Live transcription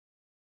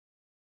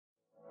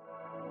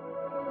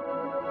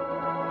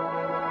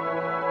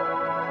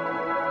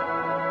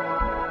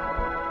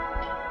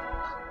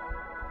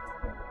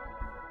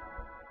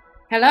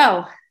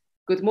Hello,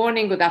 good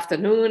morning, good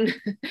afternoon,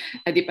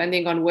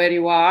 depending on where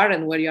you are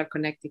and where you are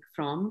connecting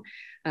from.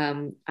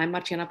 I'm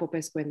Marciana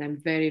Popescu, and I'm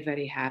very,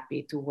 very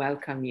happy to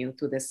welcome you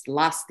to this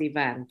last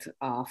event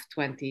of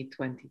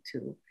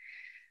 2022,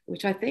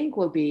 which I think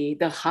will be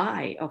the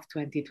high of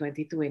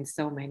 2022 in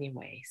so many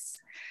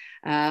ways.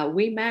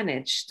 We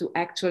managed to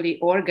actually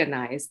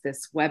organize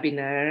this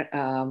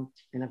webinar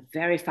in a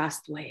very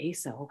fast way.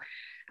 So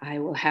I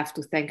will have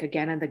to thank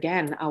again and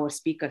again our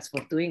speakers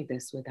for doing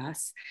this with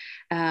us.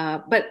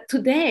 But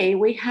today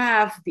we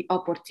have the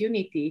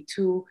opportunity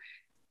to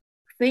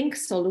think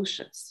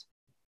solutions.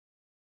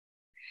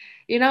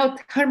 You know,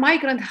 her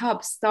migrant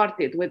hub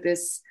started with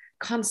this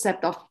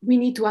concept of we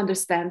need to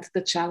understand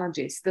the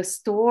challenges, the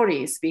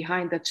stories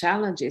behind the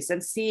challenges,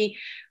 and see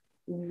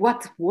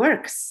what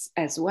works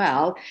as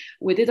well.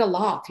 We did a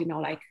lot, you know,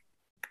 like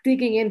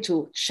digging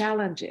into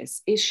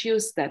challenges,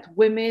 issues that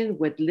women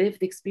with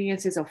lived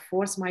experiences of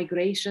forced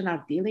migration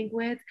are dealing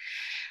with.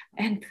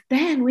 And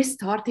then we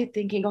started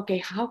thinking, okay,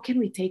 how can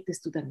we take this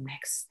to the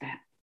next step?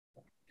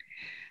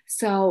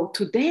 So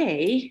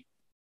today,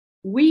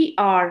 we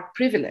are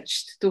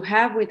privileged to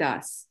have with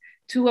us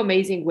two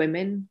amazing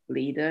women,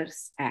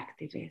 leaders,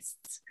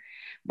 activists,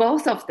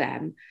 both of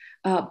them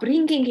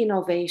bringing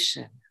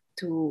innovation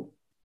to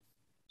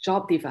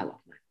job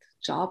development,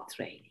 job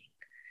training,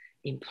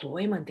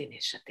 employment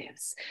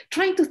initiatives,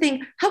 trying to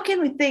think, how can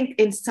we think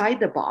inside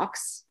the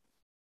box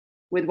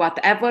with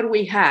whatever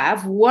we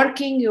have,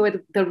 working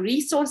with the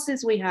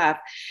resources we have,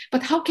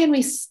 but how can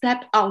we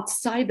step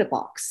outside the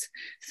box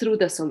through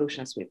the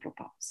solutions we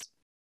propose?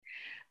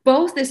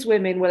 Both these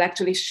women will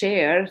actually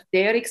share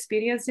their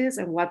experiences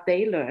and what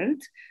they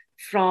learned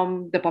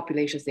from the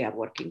populations they are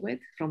working with,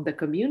 from the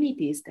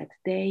communities that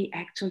they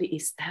actually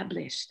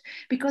established,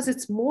 because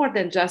it's more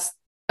than just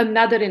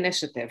another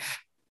initiative.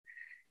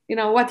 You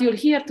know, what you'll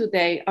hear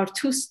today are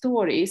two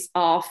stories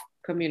of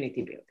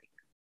community building.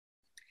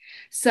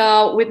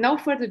 So with no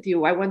further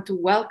ado, I want to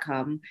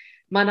welcome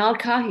Manal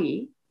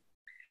Kahi,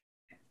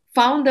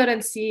 founder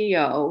and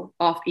CEO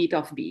of Eat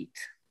Offbeat,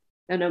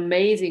 an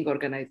amazing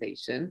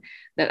organization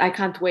that I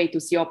can't wait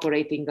to see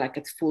operating like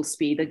at full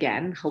speed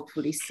again,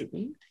 hopefully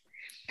soon.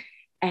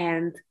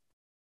 And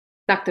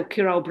Dr.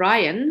 Kira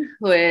O'Brien,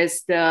 who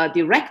is the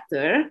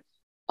director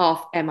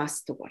of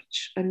Emma's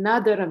Torch,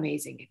 another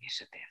amazing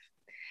initiative.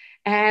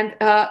 And,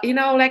 you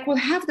know, like we'll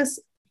have this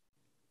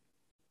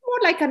more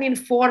like an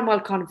informal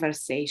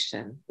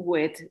conversation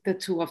with the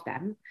two of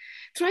them,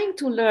 trying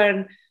to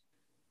learn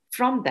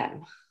from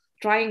them,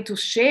 trying to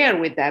share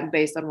with them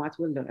based on what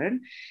we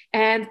learn,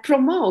 and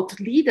promote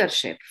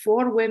leadership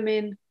for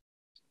women,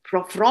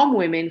 from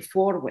women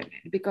for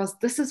women, because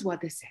this is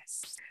what this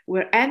is.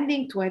 We're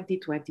ending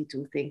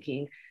 2022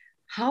 thinking,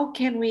 how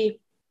can we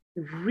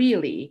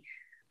really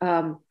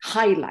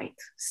highlight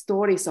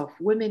stories of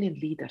women in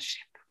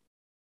leadership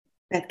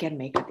that can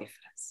make a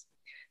difference?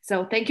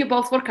 So thank you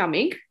both for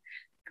coming.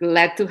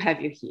 Glad to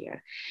have you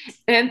here.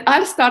 And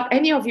I'll start,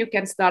 any of you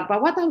can start,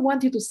 but what I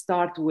want you to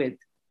start with,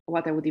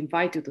 what I would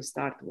invite you to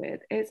start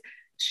with is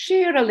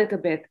share a little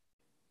bit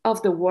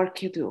of the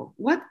work you do.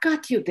 What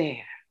got you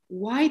there?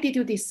 Why did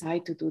you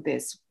decide to do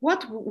this?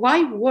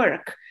 Why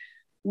work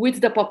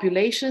with the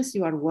populations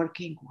you are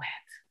working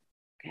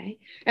with? Okay,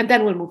 and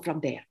then we'll move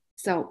from there.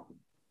 So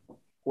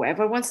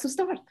whoever wants to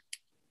start.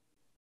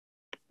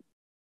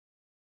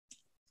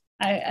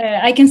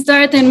 I can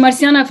start. And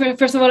Marciana,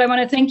 first of all, I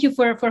want to thank you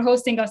for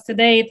hosting us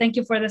today. Thank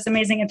you for this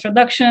amazing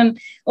introduction.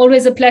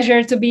 Always a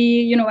pleasure to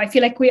be, you know, I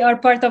feel like we are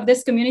part of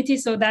this community.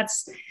 So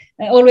that's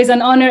always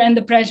an honor and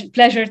the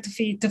pleasure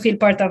to feel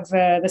part of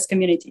this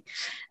community.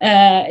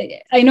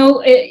 I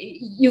know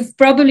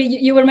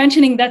you were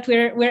mentioning that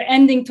we're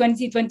ending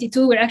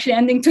 2022. We're actually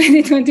ending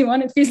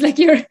 2021. It feels like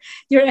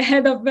you're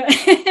ahead of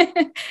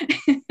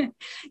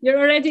you're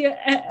already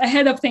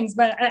ahead of things.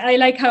 But I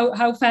like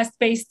how fast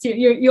paced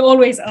you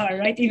always are,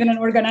 right? Even in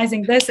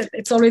organizing this,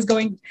 it's always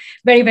going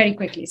very, very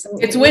quickly. So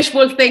it's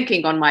wishful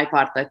thinking on my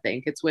part, I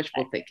think. It's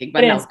wishful thinking.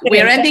 But no,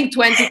 we're ending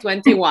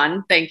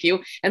 2021. Thank you.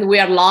 And we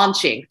are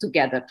launching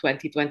together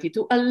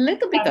 2022 a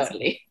little bit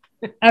early.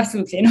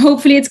 Absolutely. And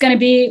hopefully it's going to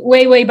be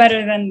way, way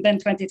better than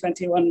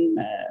 2021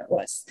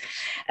 was.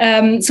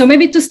 So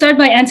maybe to start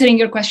by answering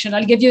your question,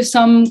 I'll give you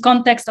some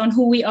context on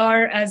who we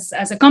are as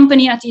a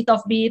company at Eat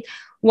Offbeat,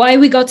 why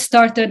we got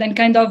started, and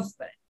kind of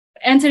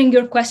answering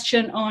your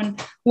question on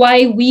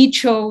why we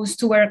chose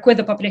to work with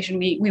the population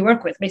we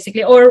work with,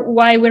 basically, or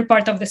why we're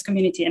part of this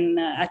community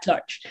at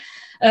large.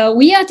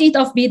 We at Eat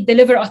Offbeat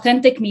deliver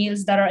authentic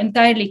meals that are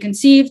entirely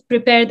conceived,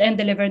 prepared, and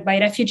delivered by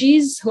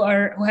refugees who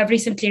have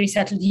recently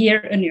resettled here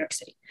in New York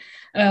City.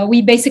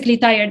 We basically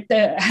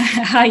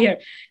hire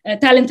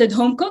talented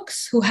home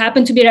cooks who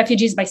happen to be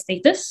refugees by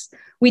status.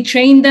 We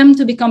train them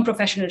to become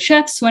professional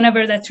chefs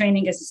whenever that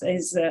training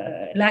is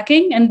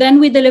lacking, and then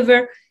we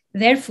deliver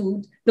their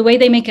food the way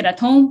they make it at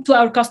home to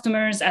our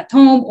customers at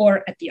home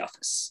or at the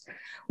office.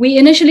 We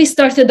initially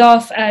started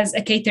off as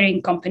a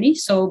catering company.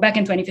 So back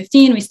in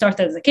 2015, we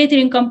started as a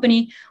catering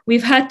company.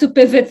 We've had to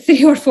pivot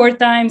 3 or 4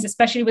 times,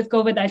 especially with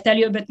COVID. I'll tell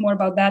you a bit more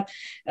about that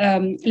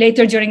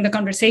later during the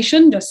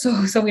conversation, just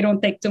so we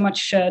don't take too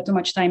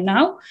much time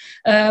now.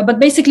 But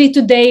basically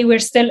today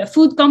we're still a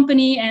food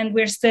company, and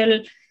we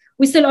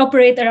still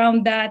operate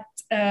around that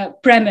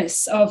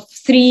premise of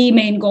 3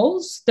 main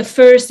goals. The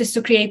first is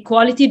to create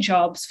quality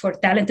jobs for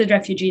talented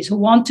refugees who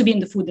want to be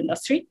in the food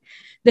industry.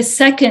 The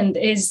second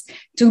is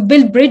to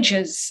build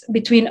bridges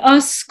between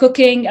us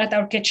cooking at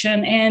our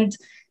kitchen and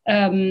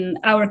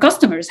our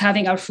customers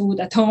having our food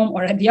at home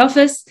or at the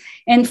office.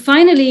 And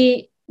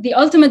finally, the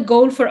ultimate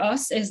goal for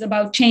us is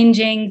about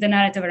changing the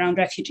narrative around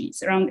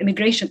refugees, around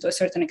immigration to a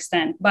certain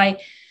extent, by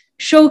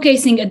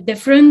showcasing a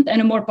different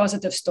and a more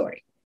positive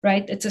story,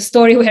 right? It's a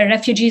story where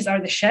refugees are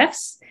the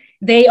chefs.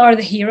 They are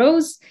the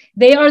heroes.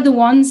 They are the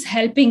ones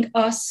helping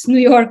us,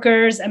 New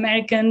Yorkers,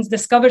 Americans,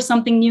 discover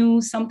something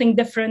new, something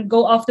different,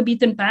 go off the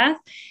beaten path,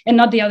 and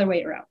not the other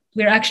way around.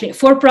 We're actually a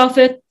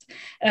for-profit.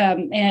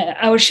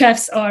 Our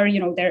chefs are,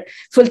 they're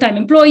full-time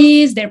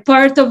employees. They're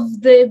part of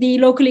the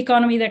local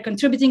economy. They're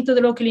contributing to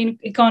the local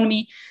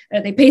economy.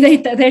 They pay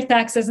their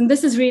taxes. And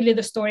this is really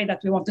the story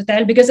that we want to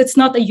tell, because it's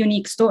not a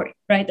unique story,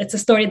 right? It's a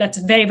story that's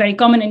very, very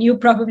common. And you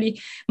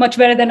probably much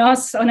better than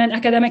us on an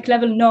academic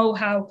level know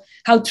how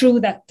true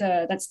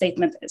that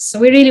statement is. So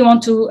we really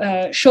want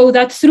to show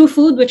that through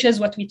food, which is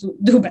what we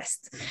do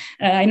best.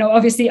 I know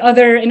obviously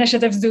other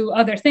initiatives do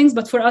other things,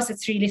 but for us,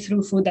 it's really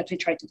through food that we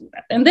try to do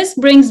that. And this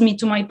brings me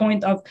to my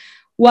point of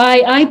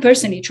why I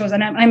personally chose,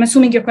 and I'm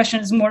assuming your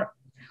question is more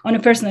on a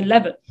personal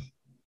level,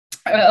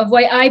 of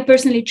why I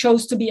personally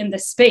chose to be in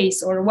this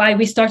space, or why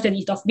we started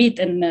Eat Offbeat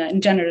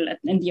in general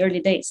in the early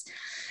days.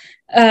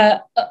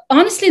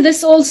 Honestly,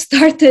 this all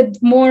started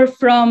more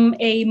from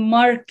a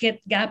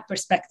market gap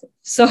perspective.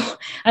 So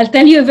I'll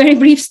tell you a very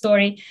brief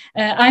story.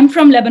 I'm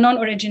from Lebanon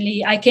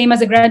originally. I came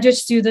as a graduate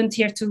student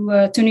here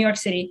to New York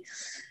City.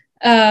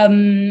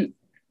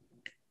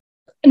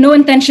 No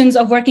intentions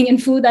of working in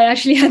food. I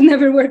actually had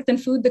never worked in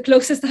food. The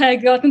closest I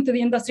had gotten to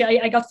the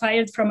industry, I got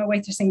fired from a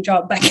waitressing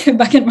job back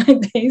in my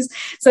days.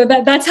 So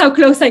that's how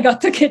close I got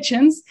to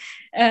kitchens.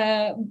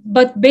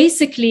 But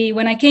basically,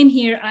 when I came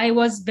here, I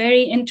was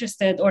very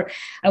interested, or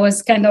I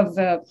was kind of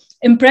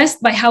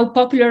impressed by how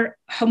popular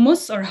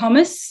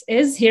hummus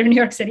is here in New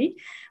York City,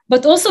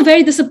 but also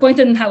very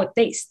disappointed in how it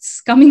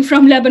tastes. Coming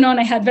from Lebanon,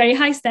 I had very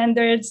high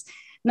standards,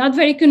 not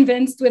very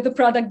convinced with the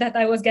product that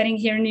I was getting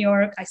here in New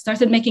York. I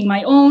started making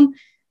my own,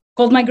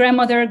 called my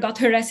grandmother, got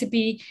her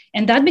recipe,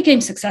 and that became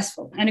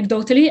successful.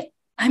 Anecdotally,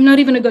 I'm not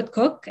even a good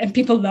cook, and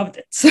people loved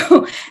it.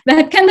 So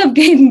that kind of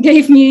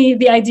gave me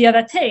the idea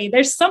that, hey,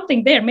 there's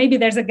something there. Maybe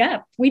there's a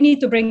gap. We need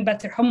to bring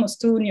better hummus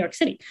to New York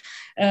City.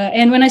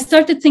 And when I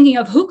started thinking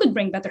of who could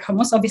bring better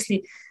hummus,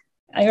 obviously,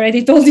 I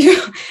already told you,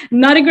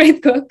 not a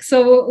great cook.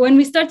 So when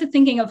we started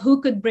thinking of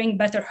who could bring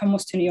better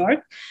hummus to New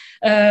York,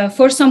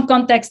 for some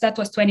context, that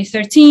was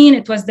 2013.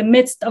 It was the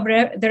midst of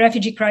the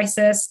refugee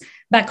crisis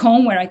back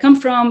home where I come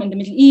from in the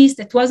Middle East.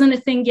 It wasn't a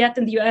thing yet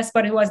in the US,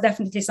 but it was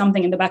definitely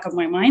something in the back of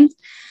my mind.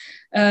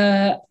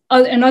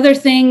 Another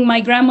thing, my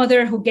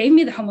grandmother who gave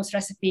me the hummus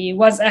recipe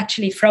was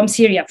actually from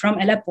Syria, from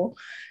Aleppo.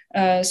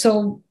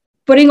 So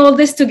putting all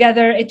this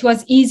together, it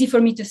was easy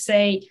for me to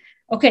say,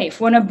 okay,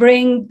 if we want to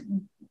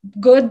bring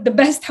the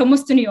best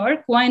hummus to New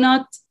York, why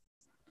not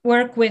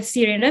work with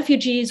Syrian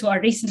refugees who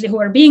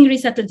are being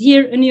resettled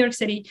here in New York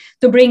City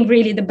to bring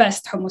really the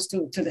best hummus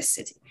to the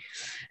city.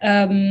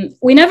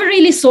 We never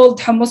really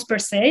sold hummus per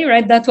se,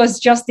 right? That was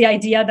just the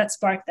idea that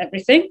sparked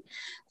everything.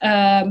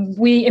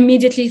 We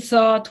immediately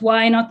thought,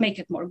 why not make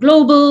it more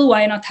global?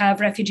 Why not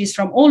have refugees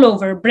from all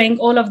over bring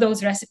all of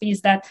those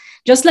recipes that,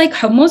 just like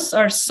hummus,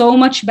 are so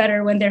much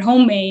better when they're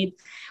homemade,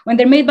 when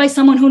they're made by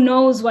someone who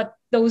knows what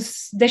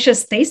those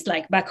dishes taste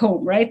like back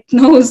home, right?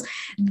 Knows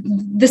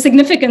the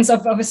significance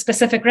of a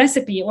specific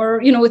recipe,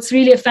 or, it's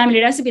really a family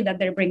recipe that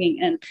they're bringing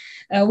in.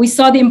 We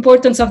saw the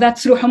importance of that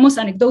through hummus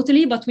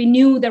anecdotally, but we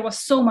knew there was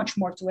so much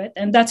more to it.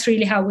 And that's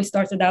really how we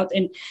started out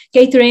in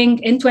catering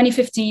in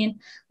 2015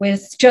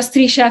 with just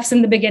 3 chefs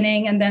in the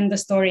beginning. And then the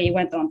story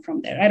went on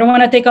from there. I don't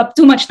want to take up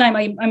too much time.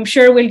 I'm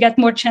sure we'll get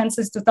more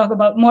chances to talk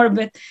about more of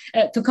it,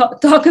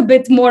 talk a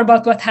bit more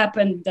about what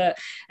happened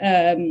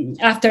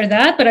after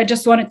that. But I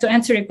just wanted to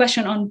answer your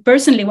question on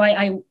personally why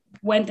I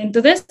went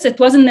into this. It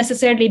wasn't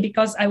necessarily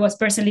because I was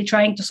personally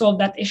trying to solve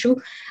that issue.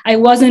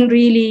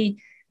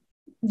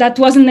 That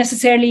wasn't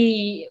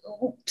necessarily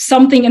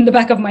something in the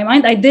back of my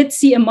mind. I did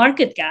see a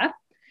market gap,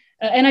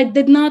 and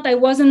I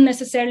wasn't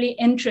necessarily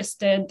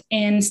interested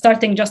in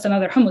starting just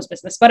another hummus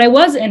business, but I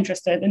was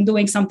interested in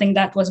doing something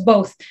that was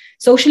both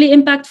socially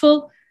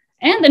impactful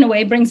and in a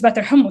way brings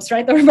better hummus,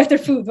 right? Or better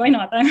food. Why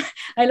not?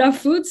 I love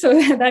food. So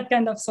that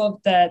kind of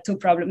solved 2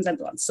 problems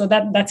at once. So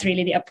that's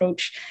really the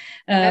approach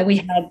we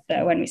had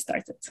when we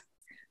started.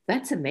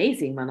 That's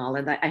amazing, Manal.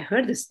 And I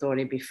heard this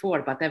story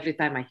before, but every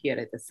time I hear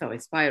it, it's so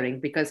inspiring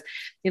because,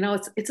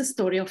 it's a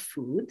story of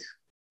food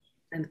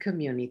and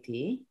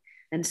community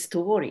and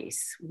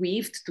stories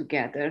weaved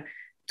together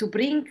to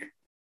bring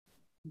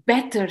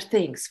better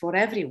things for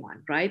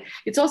everyone, right?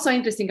 It's also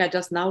interesting. I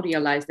just now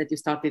realized that you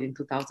started in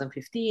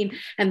 2015,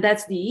 and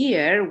that's the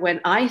year when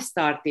I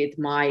started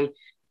my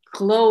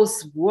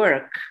close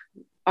work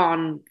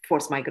on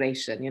forced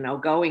migration,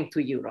 going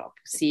to Europe,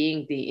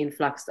 seeing the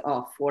influx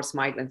of forced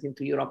migrants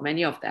into Europe,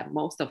 many of them,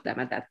 most of them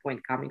at that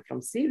point coming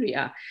from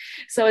Syria.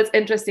 So it's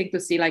interesting to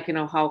see,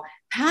 how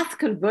paths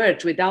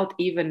converge without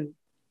even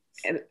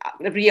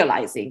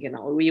realizing,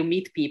 you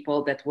meet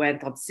people that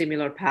went on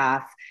similar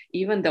path,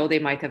 even though they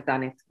might have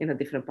done it in a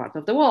different part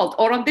of the world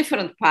or on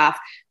different path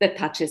that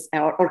touches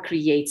or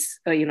creates,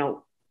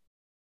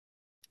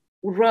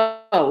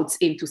 roads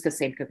into the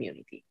same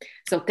community.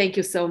 So thank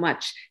you so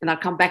much. And I'll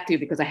come back to you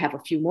because I have a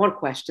few more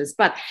questions.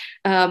 But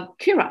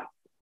Kira,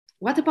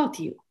 what about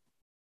you?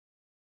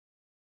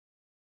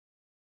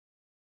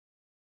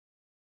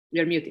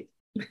 You're muted.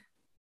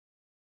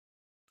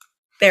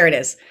 There it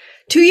is.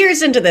 2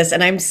 years into this,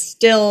 and I'm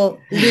still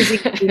losing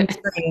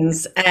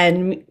screens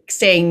and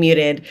staying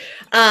muted.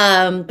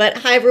 But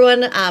hi,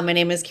 everyone. My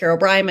name is Kira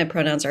O'Brien. My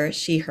pronouns are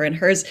she, her, and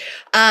hers.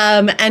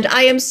 And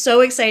I am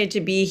so excited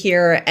to be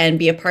here and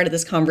be a part of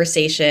this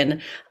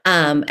conversation.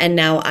 And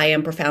now I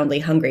am profoundly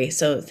hungry.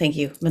 So thank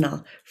you,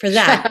 Manal, for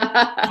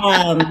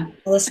that.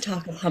 Let's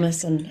talk of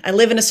hummus. And I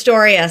live in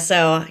Astoria,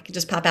 so I can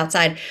just pop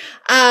outside.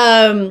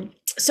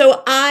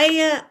 So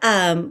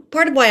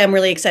part of why I'm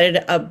really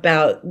excited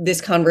about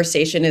this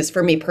conversation is,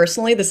 for me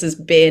personally, this has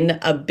been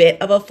a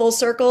bit of a full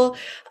circle.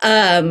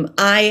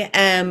 I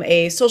am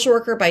a social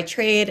worker by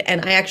trade,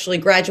 and I actually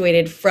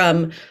graduated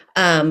from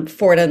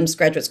Fordham's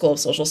Graduate School of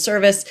Social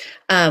Service,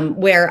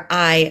 where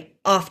I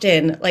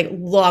often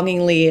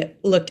longingly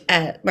looked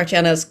at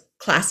Marciana's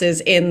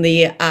classes in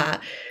the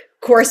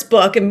course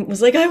book and was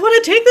like, I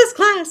want to take this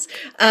class.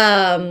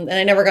 And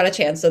I never got a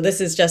chance. So this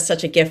is just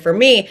such a gift for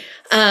me.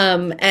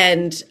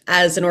 And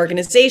as an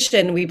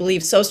organization, we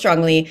believe so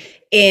strongly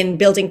in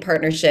building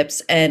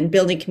partnerships and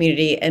building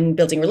community and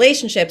building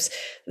relationships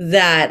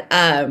that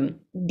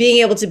being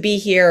able to be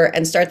here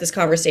and start this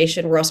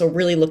conversation, we're also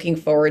really looking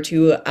forward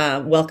to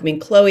welcoming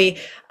Chloe,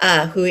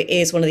 who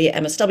is one of the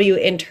MSW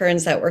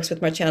interns that works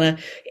with Marciana,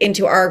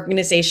 into our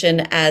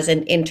organization as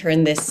an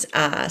intern this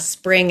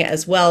spring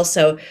as well.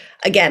 So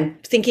again,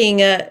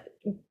 feeling a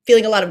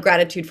lot of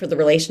gratitude for the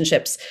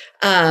relationships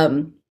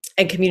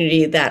and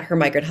community that Her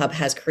Migrant Hub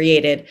has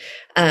created,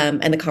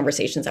 and the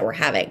conversations that we're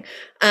having.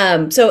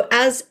 So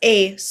as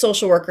a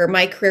social worker,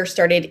 my career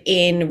started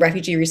in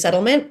refugee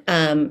resettlement.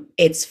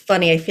 It's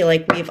funny, I feel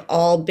like we've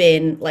all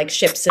been like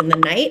ships in the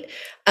night.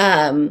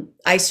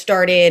 I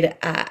started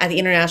at the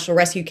International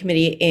Rescue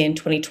Committee in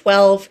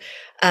 2012.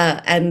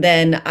 And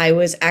then I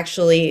was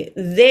actually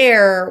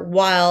there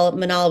while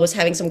Manal was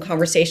having some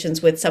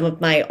conversations with some of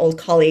my old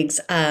colleagues,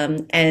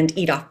 and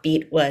Eat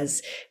Offbeat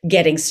was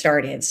getting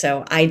started.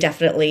 So I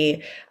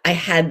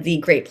had the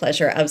great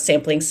pleasure of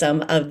sampling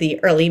some of the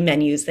early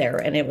menus there,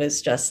 and it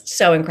was just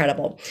so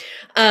incredible.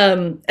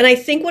 And I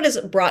think what has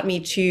brought me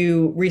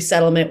to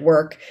resettlement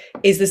work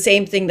is the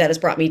same thing that has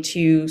brought me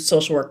to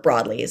social work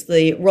broadly, is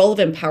the role of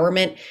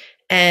empowerment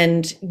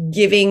and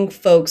giving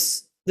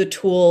folks the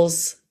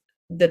tools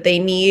that they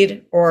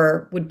need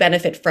or would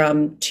benefit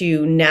from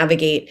to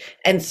navigate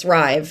and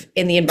thrive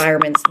in the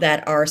environments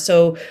that are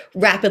so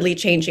rapidly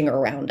changing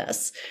around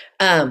us.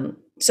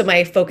 So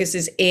my focus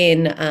is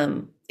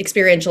in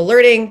experiential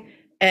learning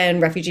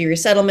and refugee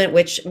resettlement,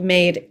 which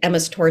made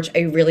Emma's Torch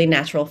a really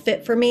natural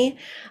fit for me.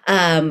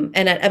 And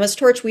at Emma's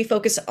Torch, we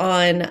focus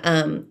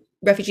on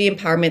refugee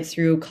empowerment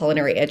through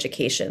culinary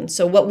education.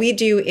 So what we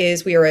do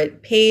is we are a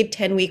paid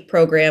 10-week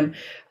program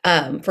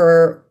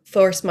for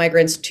forced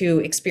migrants to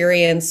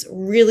experience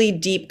really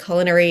deep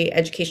culinary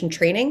education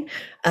training.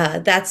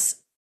 That's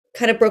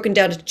kind of broken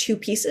down to two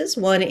pieces.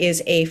 One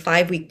is a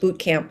 5-week boot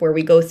camp where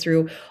we go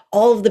through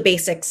all of the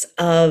basics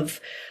of,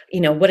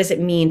 what does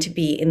it mean to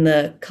be in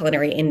the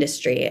culinary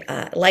industry?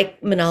 Like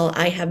Manal,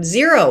 I have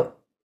zero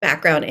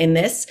background in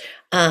this.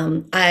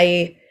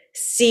 I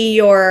see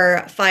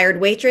your fired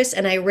waitress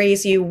and I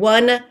raise you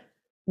one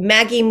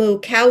Maggie Moo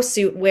cow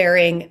suit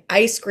wearing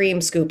ice cream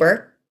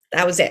scooper.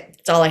 That was it.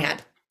 That's all I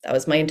had. That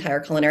was my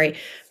entire culinary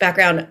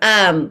background.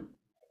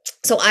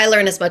 So I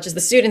learn as much as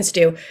the students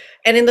do.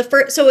 And in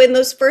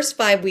those first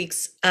 5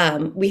 weeks,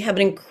 we have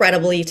an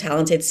incredibly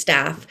talented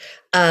staff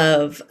we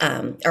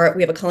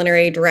have a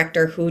culinary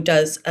director who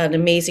does an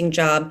amazing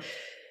job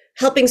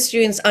helping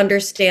students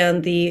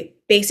understand the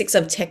basics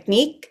of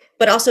technique,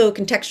 but also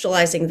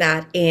contextualizing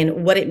that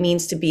in what it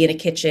means to be in a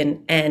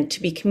kitchen and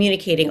to be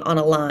communicating on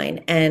a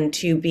line and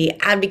to be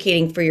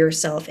advocating for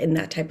yourself in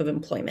that type of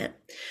employment.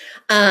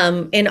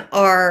 In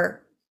our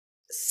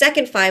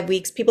second 5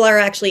 weeks, people are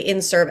actually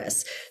in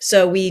service.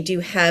 So we do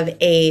have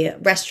a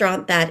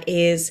restaurant that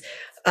is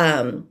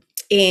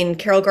in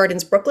Carroll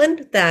Gardens,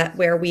 Brooklyn,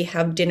 where we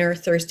have dinner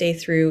Thursday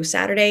through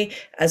Saturday,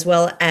 as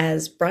well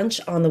as brunch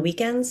on the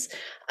weekends,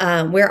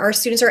 where our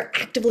students are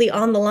actively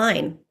on the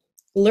line,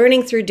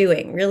 learning through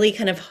doing, really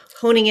kind of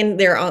honing in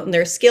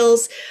their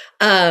skills,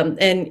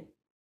 and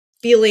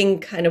feeling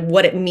kind of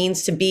what it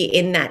means to be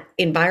in that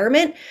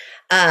environment.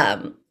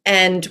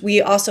 And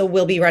we also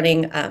will be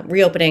running,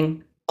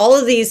 reopening. All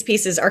of these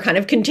pieces are kind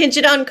of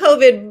contingent on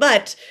COVID,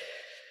 but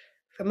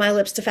from my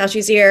lips to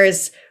Fauci's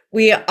ears,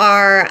 we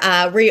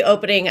are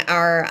reopening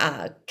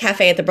our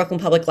cafe at the Brooklyn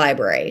Public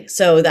Library.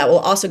 So that will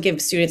also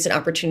give students an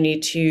opportunity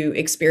to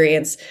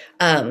experience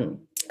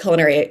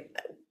culinary,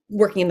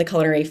 working in the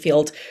culinary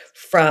field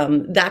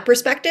from that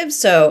perspective.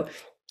 So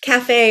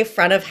cafe,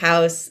 front of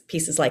house,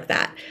 pieces like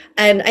that.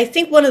 And I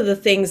think one of the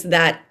things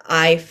that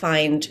I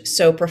find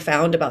so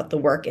profound about the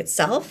work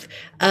itself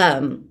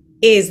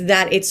is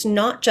that it's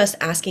not just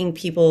asking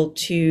people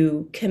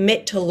to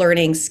commit to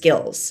learning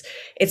skills.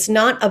 It's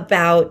not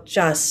about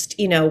just,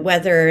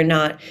 whether or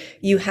not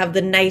you have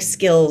the nice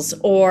skills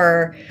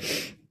or,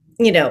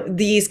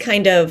 these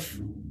kind of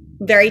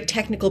very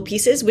technical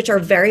pieces, which are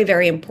very,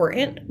 very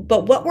important.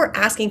 But what we're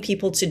asking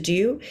people to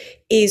do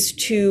is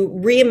to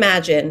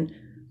reimagine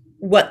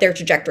what their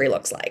trajectory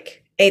looks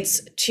like.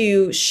 It's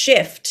to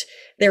shift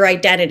their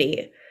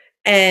identity.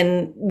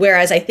 And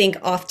whereas I think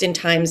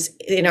oftentimes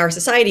in our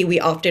society, we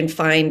often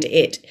find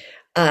it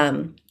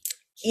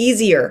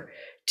easier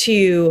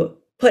to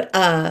put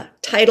a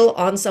title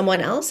on someone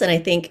else. And I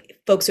think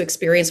folks who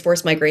experience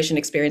forced migration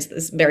experience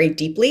this very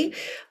deeply,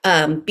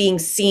 being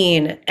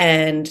seen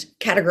and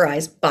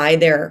categorized by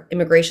their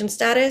immigration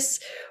status.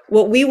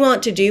 What we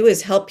want to do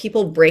is help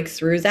people break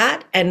through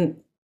that and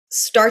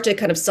start to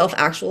kind of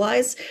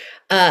self-actualize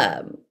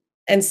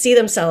and see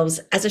themselves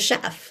as a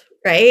chef,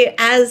 right?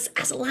 As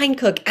a line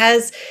cook,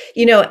 as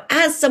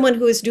someone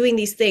who is doing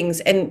these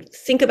things, and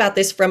think about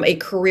this from a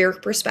career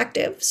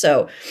perspective.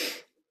 So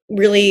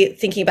really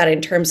thinking about it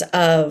in terms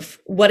of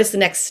what is the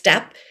next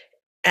step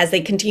as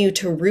they continue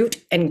to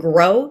root and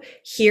grow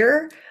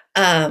here,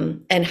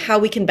 and how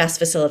we can best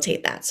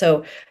facilitate that.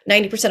 So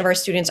 90% of our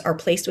students are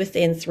placed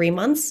within 3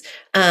 months,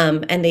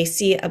 and they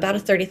see about a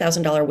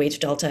 $30,000 wage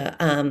delta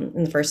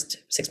in the first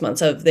 6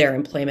 months of their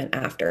employment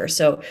after.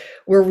 So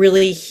we're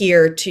really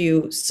here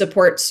to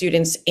support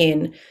students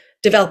in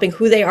developing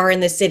who they are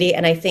in the city.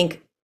 And I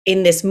think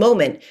in this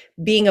moment,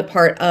 being a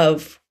part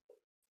of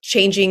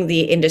changing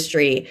the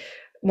industry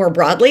more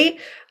broadly,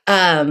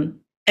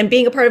 and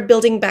being a part of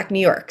building back New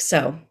York.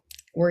 So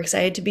we're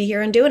excited to be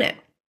here and doing it.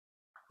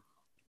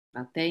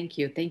 Well, thank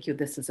you. Thank you.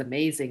 This is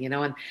amazing.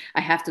 And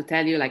I have to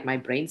tell you, like, my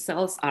brain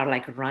cells are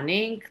like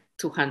running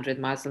 200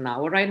 miles an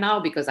hour right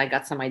now, because I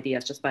got some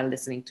ideas just by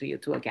listening to you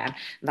two again.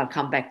 And I'll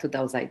come back to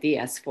those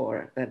ideas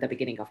for the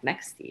beginning of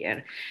next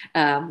year.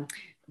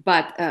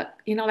 But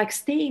like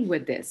staying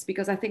with this,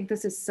 because I think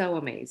this is so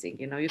amazing.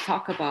 You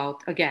talk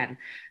about, again,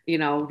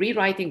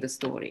 rewriting the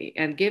story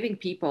and giving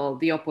people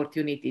the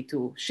opportunity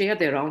to share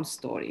their own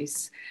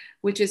stories,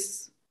 which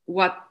is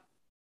what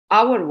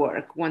our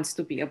work wants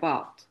to be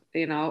about.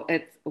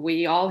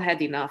 We all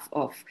had enough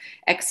of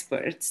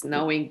experts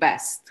knowing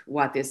best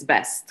what is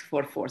best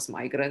for forced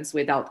migrants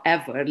without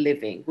ever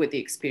living with the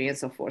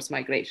experience of forced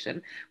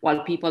migration,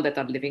 while people that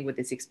are living with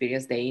this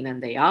experience day in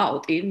and day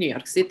out in New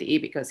York City,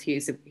 because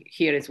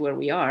here is where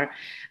we are,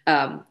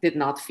 did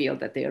not feel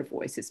that their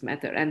voices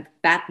matter. And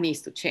that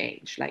needs to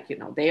change.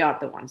 They are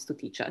the ones to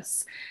teach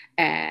us.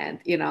 And,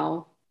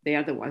 they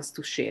are the ones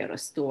to share a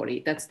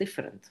story that's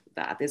different,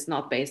 that is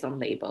not based on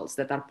labels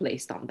that are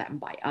placed on them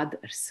by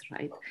others,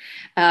 right?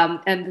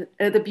 And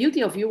the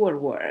beauty of your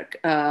work,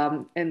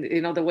 and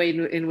the way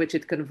in which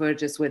it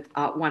converges with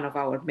one of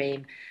our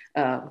main,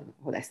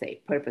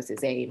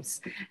 purposes, aims,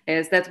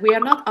 is that we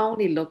are not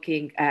only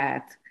looking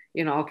at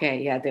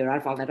there are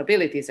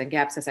vulnerabilities and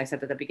gaps, as I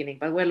said at the beginning,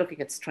 but we're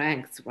looking at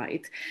strengths,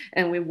 right?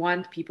 And we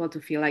want people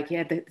to feel like,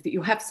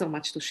 you have so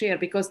much to share,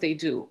 because they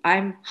do.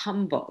 I'm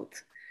humbled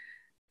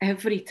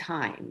every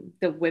time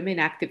the women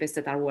activists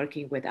that are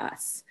working with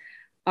us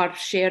are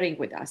sharing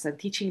with us and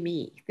teaching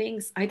me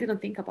things I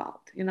didn't think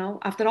about.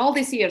 After all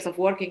these years of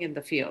working in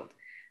the field,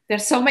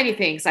 there's so many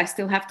things I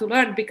still have to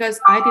learn, because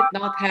I did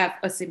not have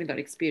a similar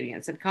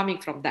experience. And coming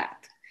from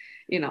that,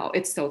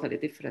 it's totally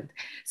different.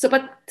 So,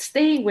 but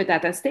staying with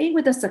that and staying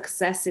with the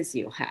successes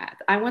you had,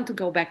 I want to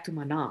go back to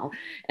Manal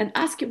and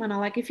ask you, Manal,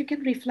 like, if you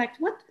can reflect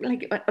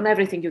on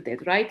everything you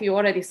did, right? You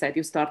already said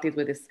you started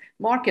with this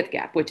market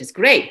gap, which is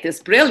great.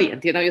 It's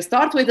brilliant. You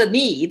start with a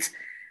need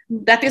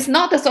that is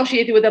not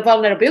associated with the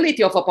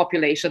vulnerability of a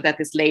population that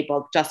is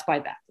labeled just by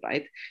that,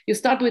 right? You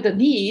start with the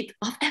need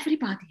of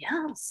everybody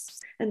else,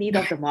 a need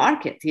of the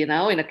market, in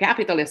a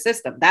capitalist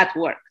system that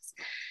works.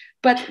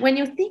 But when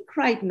you think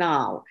right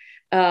now,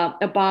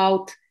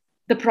 about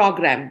the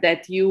program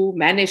that you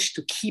managed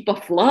to keep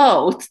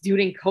afloat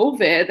during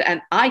COVID,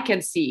 and I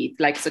can see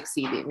it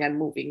succeeding and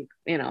moving,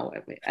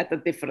 at a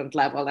different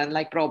level,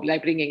 and probably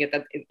bringing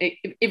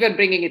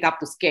it up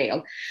to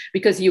scale,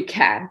 because you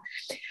can.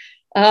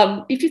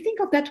 If you think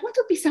of that, what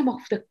would be some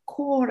of the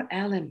core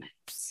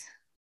elements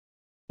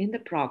in the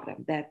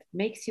program that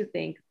makes you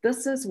think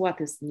this is what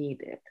is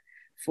needed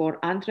for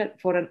an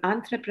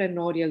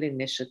entrepreneurial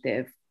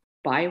initiative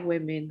by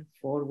women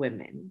for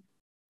women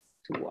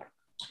to work?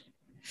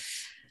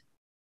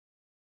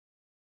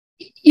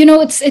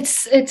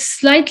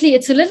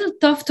 it's a little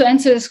tough to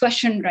answer this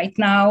question right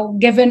now,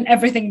 given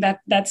everything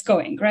that's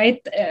going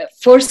right.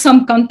 For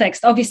some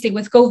context, obviously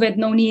with COVID,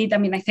 no need. I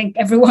mean, I think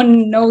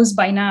everyone knows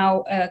by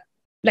now.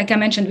 Like I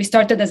mentioned, we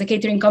started as a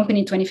catering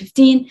company in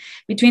 2015.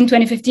 Between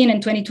 2015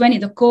 and 2020,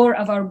 the core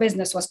of our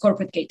business was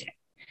corporate catering.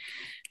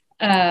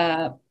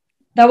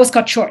 That was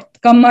cut short.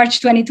 Come March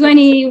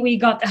 2020, we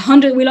lost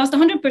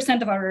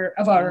 100%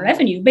 of our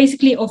revenue,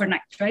 basically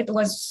overnight, right? It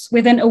was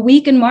within a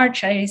week in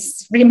March. I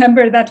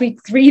remember that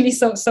week really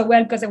so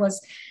well, because it was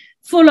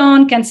full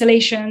on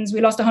cancellations. We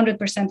lost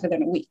 100%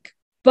 within a week.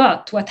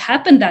 But what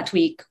happened that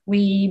week,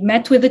 we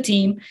met with the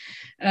team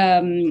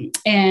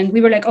and we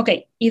were like,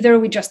 okay, either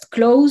we just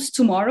close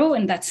tomorrow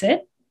and that's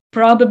it.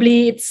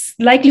 Probably it's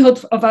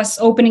likelihood of us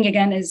opening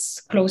again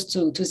is close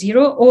to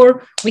zero,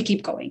 or we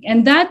keep going.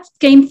 And that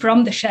came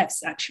from the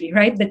chefs, actually,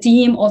 right? The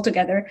team all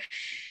together.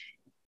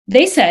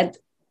 They said,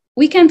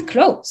 we can't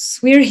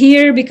close. We're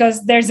here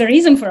because there's a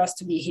reason for us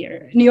to be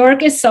here. New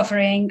York is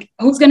suffering.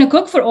 Who's going to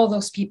cook for all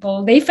those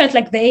people? They felt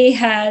like they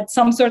had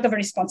some sort of a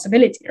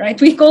responsibility,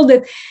 right? We called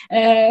it,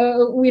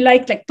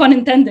 like pun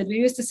intended. We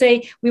used to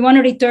say, we want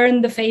to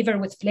return the favor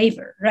with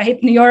flavor,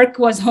 right? New York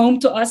was home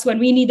to us when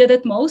we needed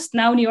it most.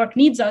 Now New York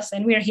needs us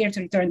and we're here to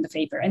return the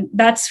favor. And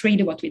that's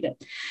really what we did.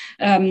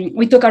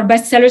 We took our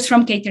best sellers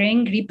from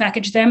catering,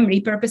 repackaged them,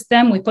 repurposed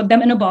them. We put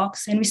them in a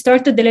box and we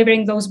started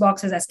delivering those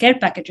boxes as care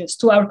packages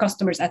to our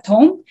customers at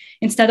home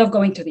instead of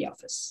going to the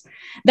office.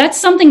 That's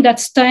something that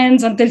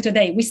stands until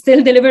today. We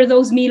still deliver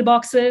those meal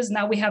boxes.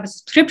 Now we have a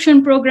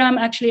subscription program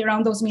actually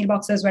around those meal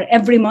boxes where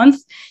every month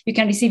you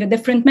can receive a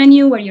different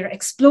menu where you're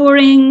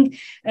exploring,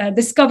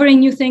 discovering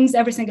new things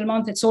every single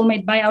month. It's all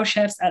made by our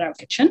chefs at our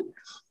kitchen.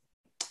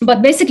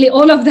 But basically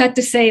all of that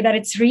to say that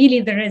it's really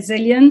the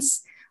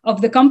resilience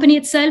of the company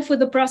itself with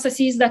the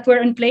processes that were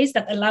in place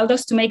that allowed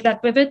us to make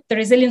that pivot, the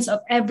resilience of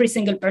every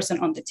single person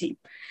on the team.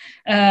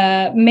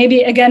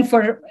 Maybe again,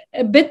 for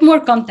a bit more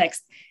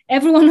context,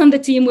 everyone on the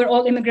team, we're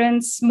all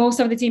immigrants. Most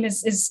of the team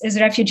is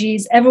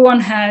refugees.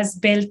 Everyone has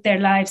built their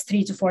lives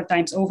 3 to 4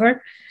 times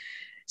over.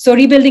 So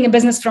rebuilding a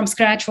business from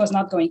scratch was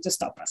not going to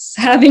stop us.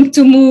 Having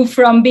to move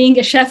from being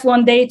a chef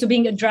one day to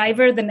being a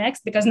driver the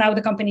next, because now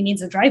the company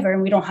needs a driver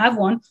and we don't have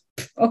one.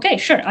 Okay,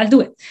 sure, I'll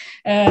do it.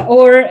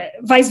 Or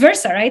vice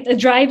versa, right? A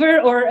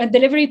driver or a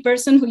delivery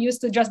person who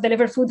used to just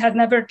deliver food had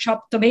never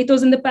chopped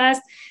tomatoes in the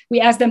past. We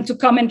asked them to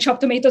come and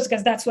chop tomatoes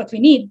because that's what we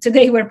need.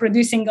 Today we're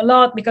producing a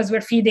lot because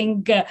we're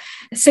feeding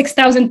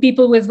 6,000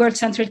 people with World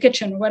Central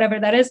Kitchen or whatever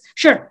that is.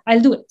 Sure,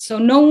 I'll do it. So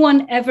no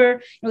one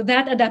ever,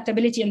 that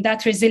adaptability and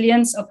that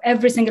resilience of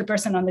every single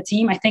person on the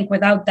team, I think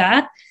without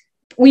that,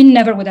 we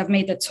never would have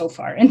made it so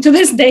far. And to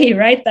this day,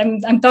 right,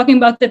 I'm talking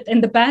about it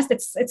in the past.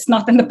 It's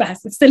not in the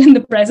past. It's still in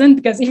the present,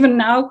 because even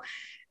now,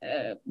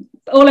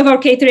 all of our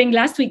catering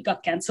last week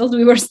got canceled.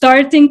 We were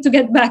starting to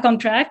get back on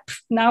track.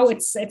 Now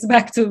it's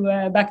back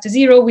to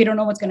zero. We don't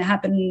know what's going to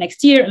happen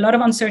next year. A lot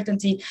of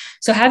uncertainty.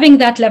 So having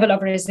that level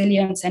of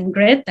resilience and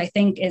grit, I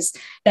think, is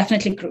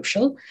definitely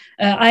crucial.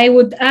 I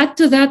would add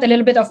to that a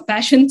little bit of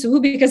passion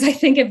too, because I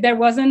think if there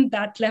wasn't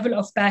that level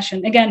of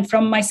passion, again,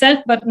 from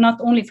myself, but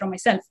not only from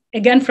myself,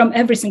 again, from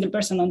every single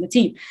person on the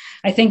team.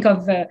 I think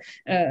of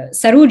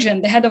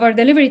Sarujan, the head of our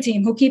delivery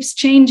team, who keeps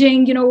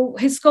changing,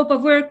 his scope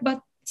of work, but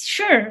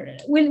sure,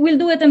 we'll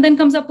do it, and then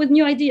comes up with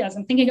new ideas.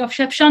 I'm thinking of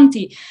Chef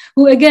Shanti,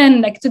 who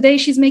again, like today,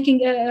 she's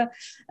making a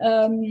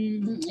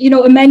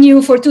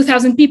menu for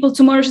 2,000 people.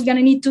 Tomorrow, she's going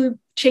to need to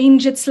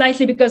change it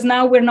slightly because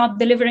now we're not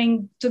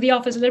delivering to the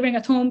office, delivering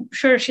at home.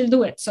 Sure, she'll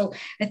do it. So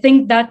I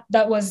think that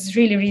was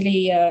really,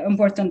 really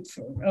important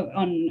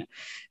from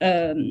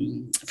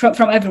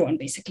everyone,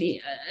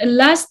 basically.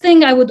 Last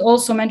thing I would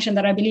also mention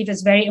that I believe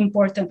is very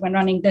important when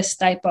running this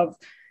type of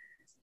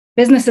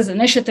businesses,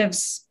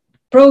 initiatives,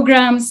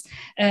 programs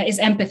is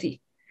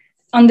empathy,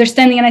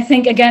 understanding. And I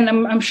think, again,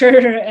 I'm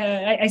sure,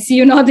 I see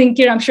you nodding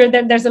here. I'm sure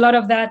that there's a lot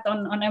of that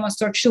on Emma's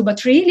Torch too,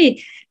 but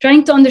really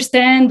trying to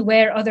understand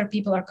where other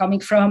people are coming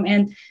from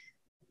and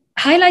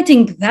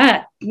highlighting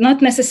that,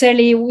 not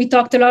necessarily, we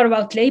talked a lot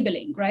about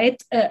labeling,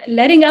 right?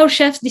 Letting our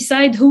chefs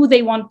decide who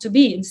they want to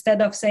be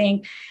instead of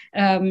saying,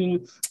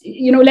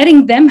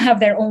 letting them have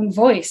their own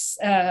voice.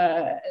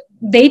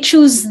 They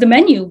choose the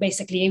menu,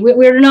 basically.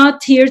 We're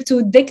not here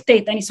to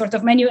dictate any sort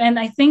of menu. And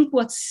I think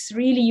what's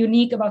really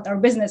unique about our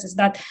business is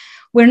that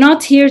we're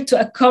not here to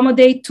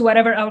accommodate to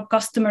whatever our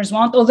customers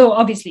want, although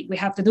obviously we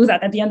have to do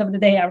that. At the end of the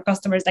day, our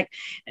customers,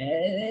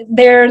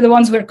 they're the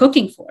ones we're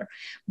cooking for.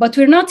 But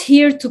we're not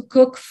here to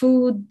cook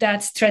food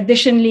that's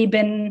traditionally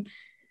been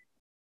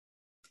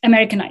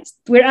Americanized.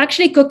 We're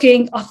actually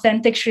cooking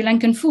authentic Sri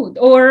Lankan food.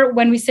 Or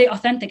when we say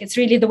authentic, it's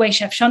really the way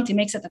Chef Shanti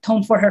makes it at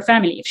home for her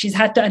family. If she's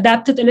had to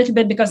adapt it a little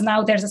bit because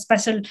now there's a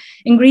special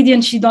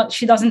ingredient she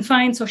doesn't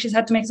find, so she's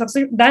had to make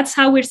it. That's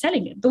how we're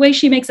selling it. The way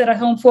she makes it at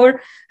home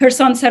for her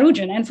son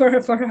Sarujan and for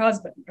her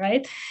husband,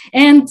 right?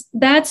 And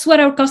that's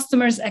what our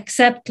customers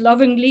accept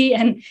lovingly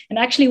and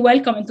actually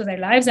welcome into their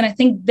lives. And I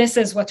think this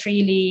is what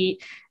really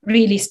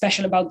really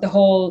special about the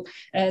whole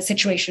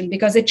situation,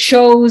 because it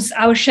shows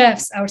our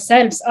chefs,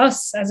 ourselves,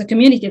 us as a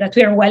community, that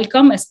we are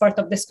welcome as part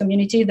of this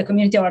community, the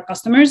community of our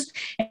customers.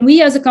 And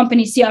we as a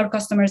company see our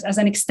customers as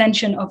an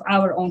extension of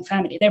our own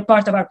family. They're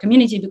part of our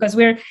community because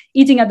we're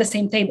eating at the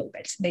same table,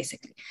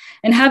 basically.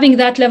 And having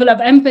that level of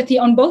empathy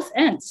on both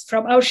ends,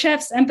 from our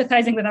chefs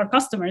empathizing with our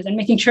customers and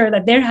making sure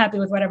that they're happy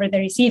with whatever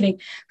they're receiving,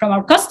 from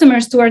our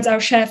customers towards our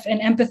chef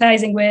and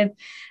empathizing with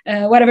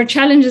whatever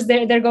challenges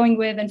they're going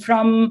with, and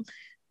from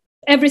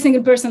every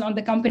single person on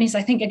the companies.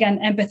 I think, again,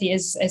 empathy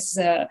is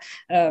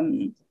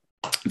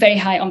very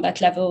high on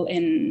that level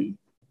in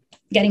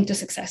getting to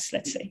success,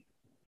 let's say.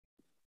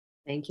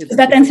 Thank you. Is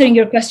that answering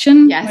your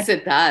question? Yes,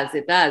 it does.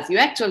 It does. You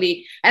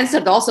actually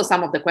answered also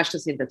some of the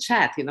questions in the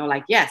chat,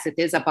 like, yes, it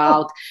is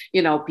about,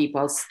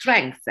 people's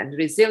strength and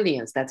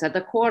resilience. That's at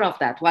the core of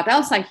that. What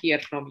else I hear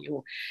from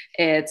you?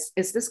 It's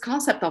this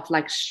concept of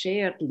like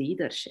shared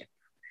leadership.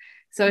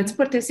 So it's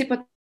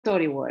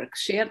participatory work,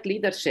 shared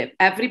leadership.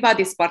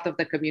 Everybody's part of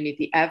the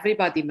community.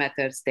 Everybody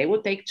matters. They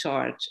will take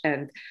charge,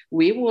 and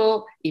we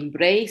will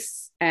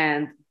embrace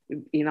and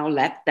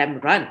let them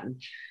run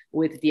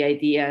with the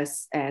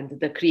ideas and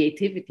the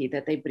creativity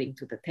that they bring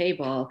to the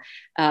table.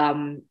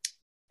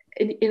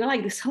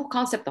 Like this whole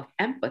concept of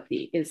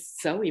empathy is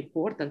so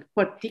important,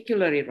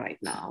 particularly right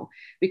now,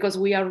 because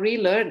we are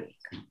relearning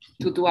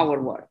to do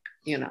our work,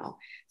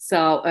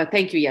 So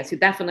thank you. Yes, you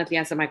definitely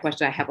answered my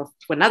question. I have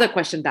another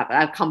question that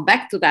I'll come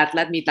back to that.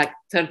 Let me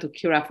turn to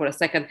Kira for a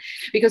second,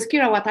 because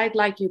Kira, what I'd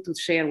like you to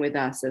share with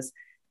us is,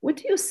 what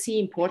do you see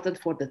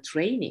important for the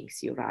trainings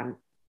you run,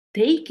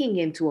 taking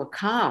into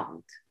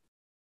account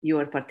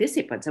your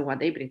participants and what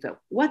they bring to it?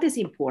 What is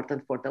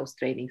important for those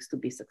trainings to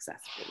be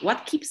successful?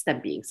 What keeps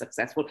them being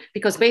successful?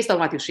 Because based on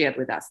what you shared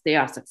with us, they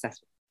are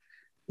successful.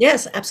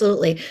 Yes,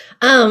 absolutely.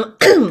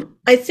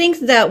 I think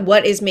that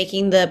what is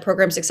making the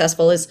program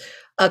successful is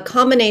a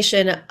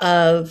combination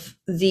of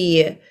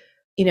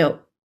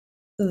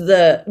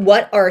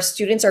what our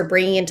students are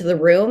bringing into the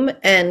room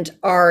and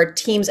our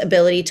team's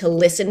ability to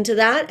listen to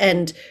that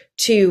and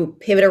to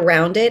pivot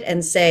around it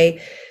and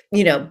say,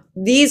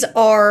 these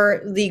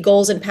are the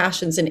goals and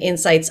passions and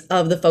insights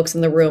of the folks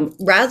in the room,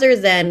 rather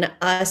than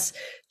us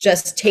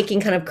just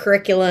taking kind of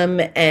curriculum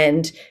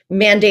and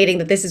mandating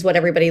that this is what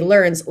everybody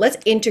learns. Let's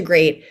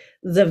integrate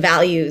the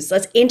values.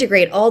 Let's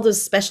integrate all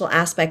those special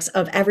aspects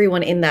of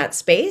everyone in that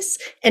space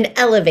and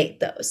elevate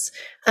those.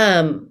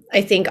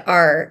 I think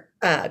our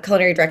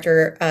culinary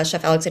director,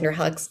 Chef Alexander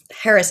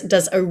Harris,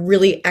 does a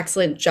really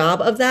excellent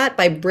job of that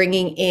by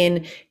bringing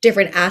in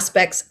different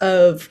aspects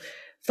of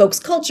folks'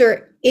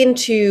 culture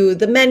into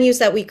the menus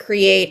that we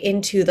create,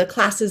 into the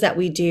classes that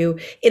we do.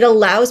 It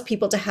allows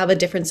people to have a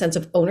different sense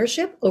of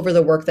ownership over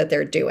the work that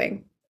they're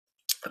doing.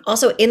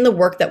 Also, in the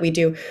work that we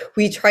do,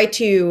 we try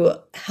to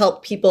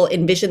help people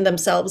envision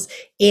themselves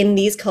in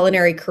these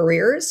culinary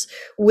careers,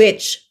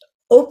 which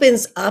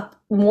opens up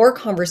more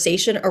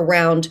conversation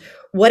around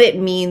what it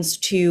means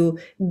to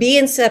be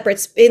in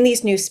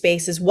these new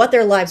spaces, what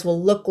their lives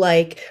will look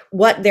like,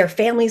 what their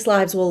families'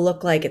 lives will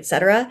look like,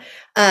 etc.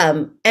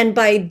 And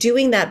by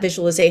doing that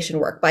visualization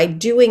work, by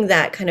doing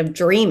that kind of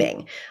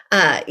dreaming,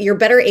 you're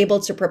better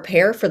able to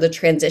prepare for the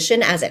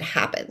transition as it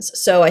happens.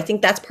 So I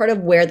think that's part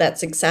of where that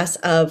success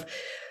of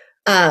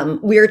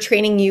we're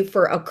training you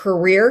for a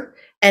career,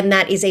 and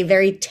that is a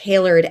very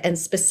tailored and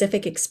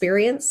specific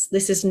experience.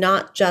 This is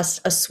not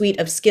just a suite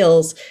of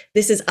skills.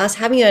 This is us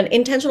having an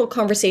intentional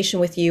conversation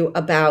with you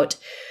about,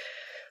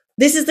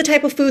 this is the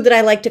type of food that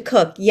I like to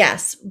cook.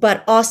 Yes,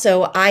 but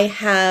also I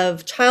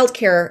have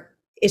childcare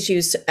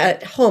issues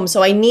at home.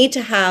 So I need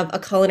to have a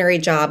culinary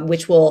job,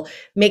 which will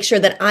make sure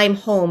that I'm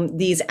home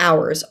these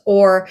hours.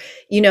 Or,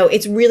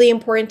 it's really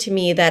important to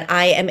me that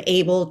I am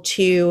able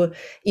to,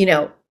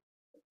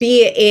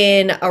 be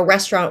in a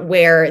restaurant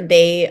where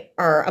they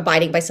are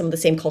abiding by some of the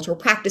same cultural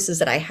practices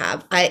that I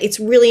have. It's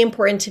really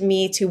important to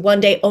me to one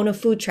day own a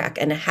food truck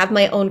and have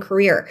my own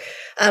career,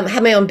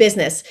 have my own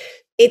business.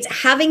 It's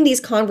having these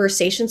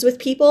conversations with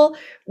people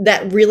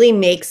that really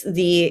makes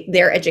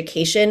their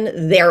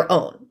education their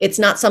own. It's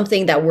not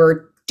something that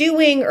we're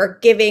doing or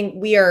giving.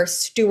 We are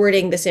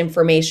stewarding this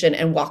information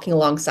and walking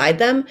alongside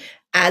them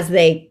as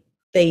they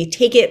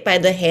take it by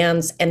the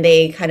hands and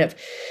they kind of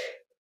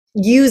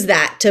use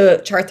that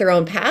to chart their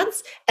own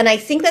paths. And I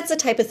think that's the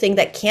type of thing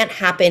that can't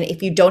happen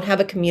if you don't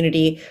have a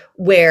community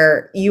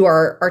where you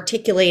are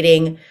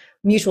articulating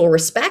mutual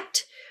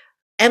respect,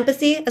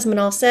 empathy, as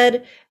Manal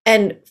said,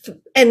 and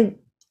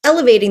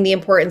elevating the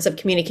importance of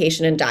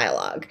communication and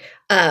dialogue.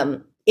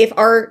 If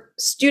our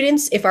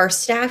students, if our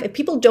staff, if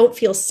people don't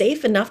feel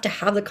safe enough to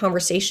have the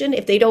conversation,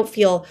 if they don't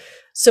feel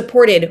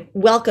supported,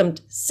 welcomed,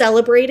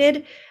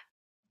 celebrated,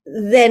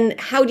 then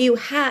how do you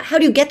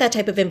get that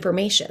type of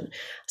information?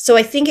 So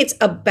I think it's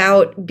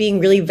about being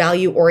really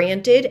value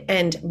oriented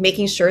and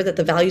making sure that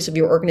the values of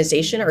your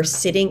organization are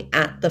sitting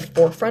at the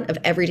forefront of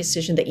every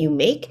decision that you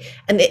make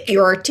and that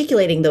you're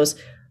articulating those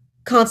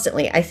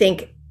constantly. I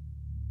think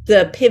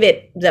the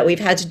pivot that we've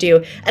had to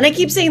do, and I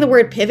keep saying the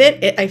word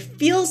pivot, it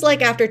feels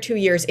like after 2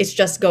 years, it's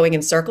just going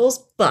in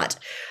circles, but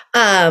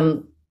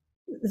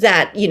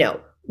that,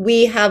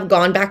 we have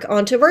gone back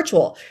onto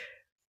virtual.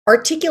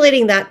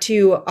 Articulating that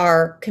to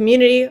our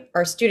community,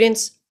 our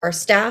students, our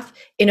staff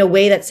in a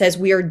way that says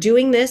we are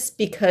doing this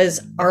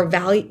because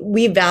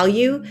we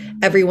value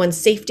everyone's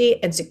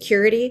safety and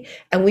security,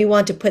 and we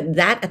want to put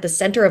that at the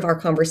center of our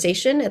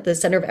conversation, at the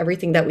center of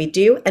everything that we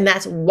do, and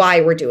that's why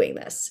we're doing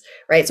this,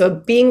 right? So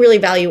being really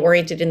value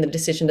oriented in the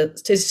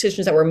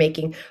decisions that we're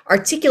making,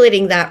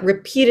 articulating that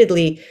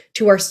repeatedly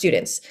to our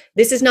students.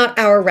 This is not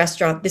our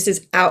restaurant. This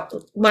is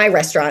my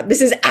restaurant.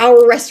 This is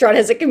our restaurant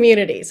as a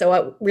community.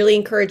 So really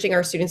encouraging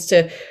our students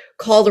to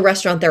call the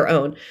restaurant their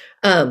own.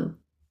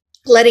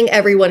 Letting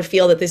everyone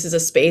feel that this is a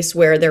space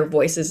where their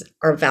voices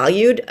are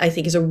valued, I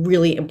think, is a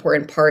really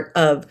important part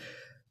of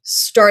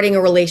starting a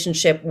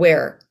relationship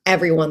where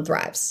everyone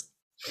thrives.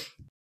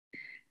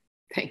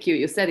 Thank you.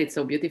 You said it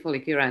so beautifully,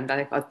 Kira. And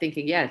I was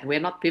thinking, yes, we're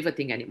not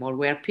pivoting anymore.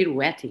 We're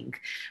pirouetting.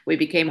 We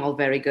became all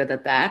very good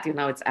at that.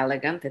 It's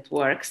elegant, it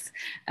works.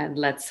 And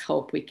let's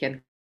hope we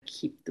can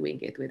keep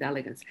doing it with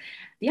elegance.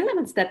 The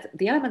element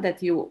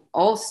that you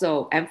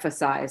also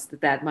emphasized,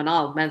 that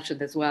Manal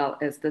mentioned as well,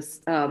 is this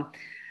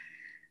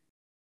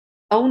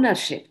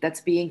ownership that's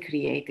being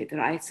created,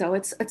 right? So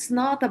it's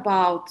not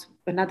about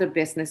another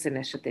business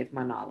initiative,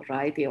 Manal,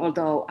 right?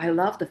 Although I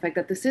love the fact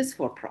that this is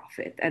for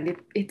profit, and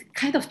it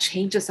kind of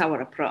changes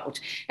our approach.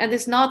 And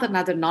it's not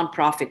another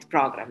nonprofit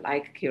program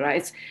like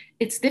Kira.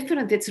 It's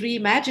different. It's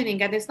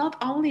reimagining, and it's not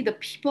only the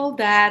people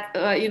that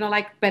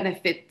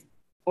benefit,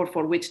 or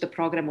for which the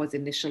program was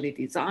initially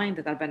designed,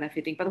 that are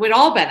benefiting, but we're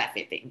all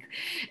benefiting.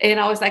 And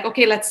I was like,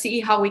 okay, let's see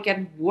how we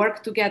can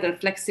work together.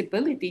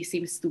 Flexibility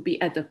seems to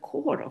be at the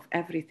core of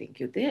everything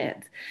you did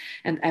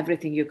and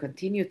everything you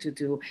continue to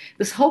do.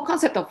 This whole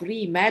concept of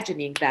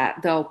reimagining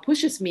that, though,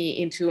 pushes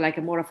me into like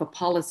a more of a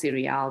policy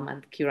realm,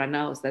 and Kira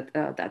knows that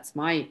that's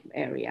my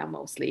area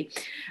mostly.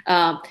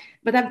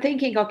 But I'm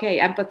thinking, okay,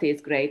 empathy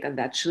is great, and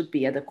that should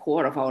be at the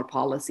core of our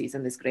policies.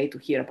 And it's great to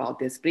hear about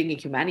this, bringing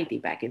humanity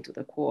back into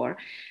the core.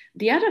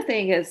 The other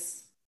thing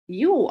is,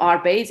 you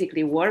are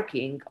basically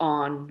working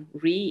on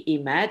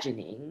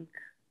reimagining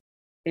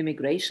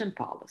immigration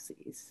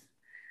policies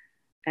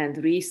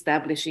and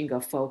reestablishing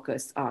a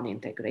focus on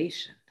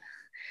integration.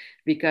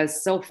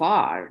 Because so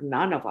far,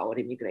 none of our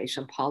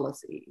immigration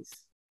policies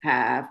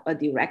have a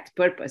direct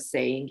purpose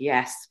saying,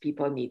 yes, we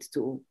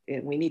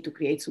need to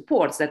create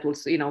supports that will,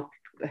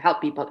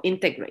 help people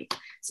integrate.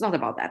 It's not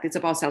about that. It's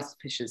about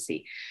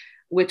self-sufficiency,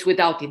 which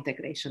without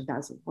integration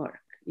doesn't work.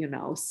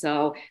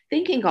 So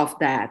thinking of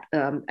that,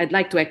 I'd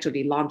like to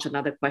actually launch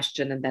another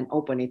question and then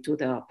open it to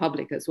the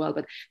public as well.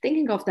 But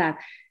thinking of that,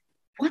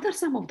 what are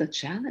some of the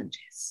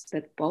challenges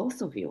that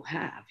both of you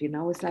have?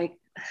 It's like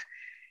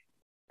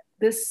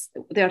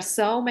there are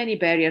so many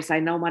barriers. I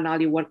know, Manal,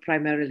 you work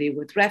primarily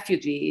with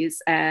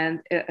refugees,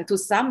 and to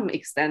some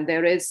extent,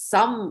 there is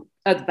some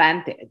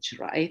advantage,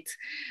 right?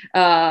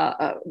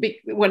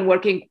 When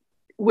working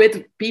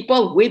with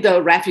people with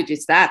a refugee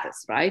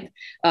status, right?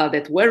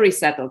 That were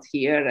resettled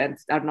here and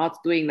are not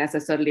doing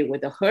necessarily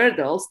with the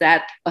hurdles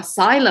that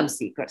asylum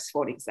seekers,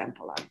 for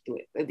example,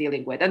 are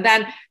dealing with. And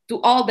then to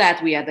all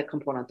that, we add the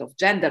component of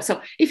gender. So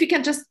if you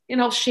can just,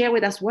 share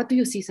with us, what do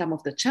you see some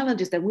of the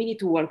challenges that we need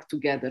to work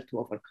together to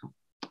overcome?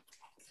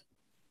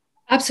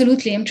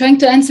 Absolutely. I'm trying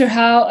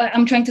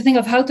to think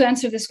of how to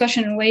answer this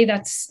question in a way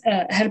that's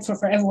helpful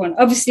for everyone.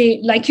 Obviously,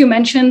 like you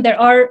mentioned, there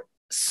are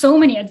so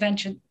many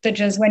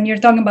advantages when you're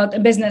talking about a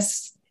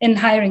business in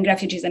hiring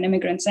refugees and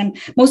immigrants. And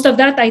most of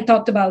that I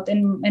talked about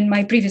in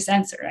my previous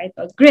answer, right?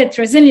 But grit,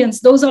 resilience,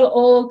 those are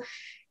all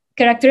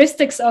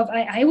characteristics of,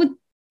 I would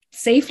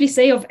safely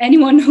say, of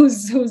anyone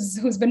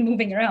who's been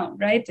moving around,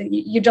 right?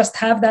 You just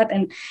have that,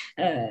 and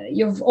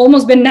you've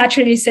almost been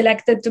naturally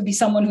selected to be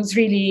someone who's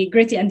really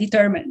gritty and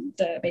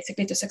determined,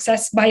 basically, to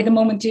success by the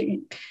moment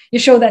you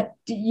show that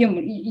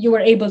you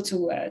were able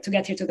to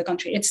get here to the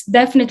country. It's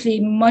definitely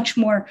much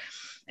more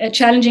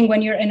challenging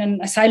when you're in an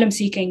asylum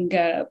seeking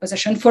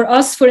position. For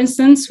us, for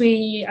instance,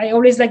 I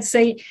always like to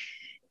say,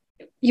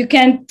 you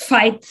can't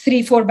fight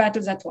 3-4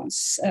 battles at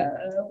once.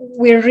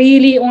 We're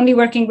really only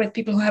working with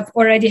people who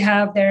already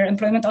have their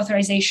employment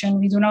authorization.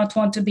 We do not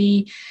want to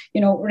be,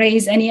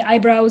 raise any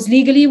eyebrows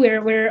legally.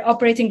 We're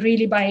operating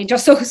really by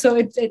just so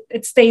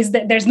it stays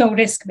that there's no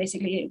risk,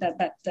 basically,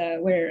 that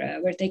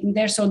we're taking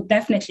there. So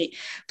definitely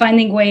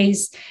finding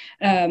ways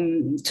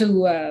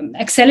to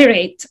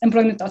accelerate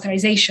employment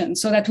authorization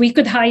so that we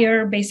could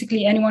hire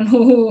basically anyone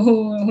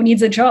who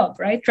needs a job.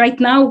 Right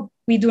now,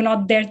 we do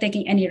not dare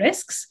taking any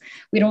risks.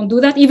 We don't do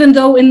that, even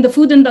though in the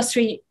food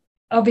industry,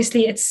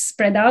 obviously it's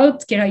spread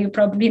out. Kira, you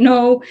probably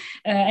know,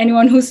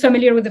 anyone who's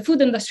familiar with the food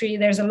industry,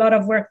 there's a lot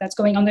of work that's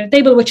going on the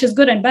table, which is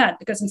good and bad,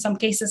 because in some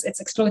cases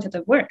it's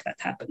exploitative work that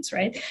happens,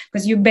 right?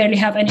 Because you barely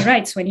have any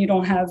rights when you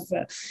don't have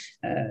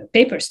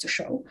papers to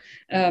show.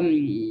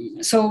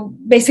 So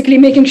basically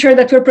making sure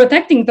that we're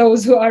protecting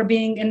those who are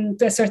being, in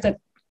a certain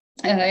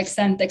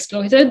extent,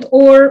 exploited,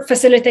 or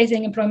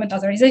facilitating employment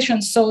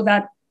authorization so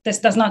that this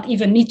does not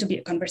even need to be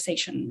a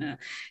conversation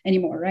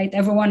anymore, right?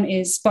 Everyone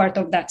is part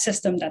of that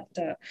system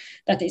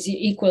that is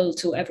equal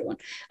to everyone.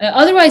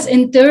 Otherwise,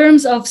 in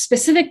terms of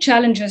specific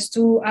challenges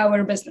to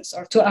our business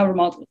or to our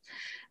model,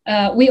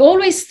 we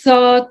always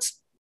thought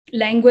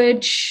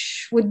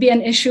language would be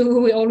an issue.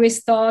 We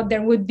always thought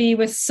there would be,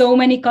 with so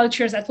many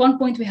cultures. At one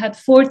point, we had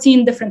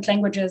 14 different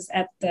languages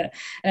at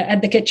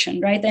the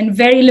kitchen, right? And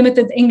very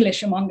limited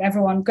English among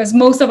everyone, because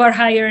most of our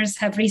hires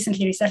have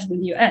recently resettled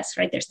in the US,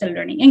 right? They're still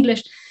learning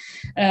English.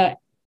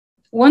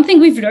 One thing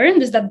we've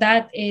learned is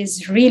that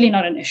is really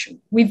not an issue.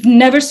 We've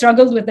never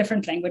struggled with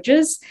different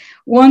languages.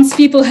 Once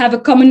people have a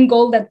common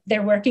goal that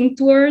they're working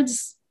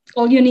towards,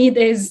 all you need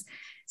is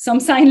some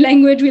sign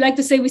language. We like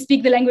to say we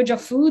speak the language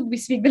of food, we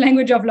speak the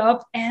language of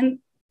love. And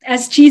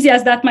as cheesy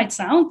as that might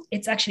sound,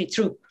 it's actually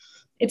true.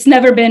 It's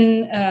never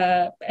been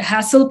a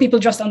hassle. People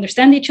just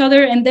understand each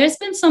other. And there's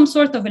been some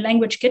sort of a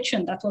language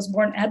kitchen that was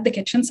born at the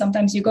kitchen.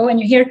 Sometimes you go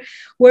and you hear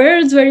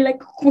words where you're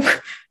like,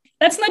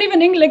 that's not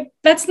even English.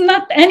 That's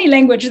not any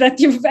language that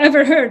you've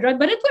ever heard, right?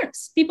 But it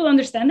works. People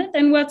understand it.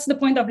 And what's the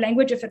point of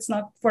language if it's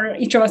not for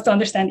each of us to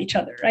understand each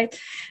other, right?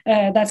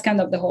 That's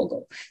kind of the whole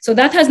goal. So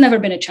that has never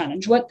been a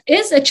challenge. What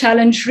is a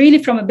challenge really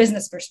from a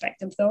business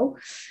perspective, though,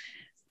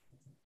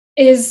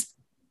 is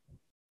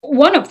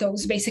one of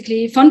those,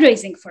 basically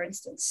fundraising, for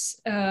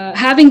instance.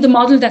 Having the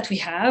model that we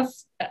have,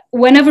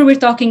 whenever we're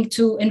talking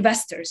to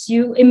investors,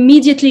 you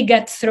immediately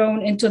get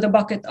thrown into the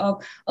bucket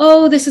of,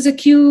 oh, this is a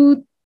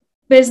cute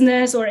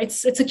business, or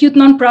it's a cute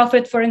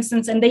nonprofit, for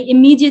instance, and they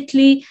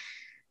immediately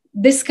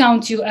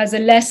discount you as a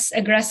less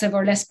aggressive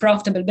or less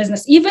profitable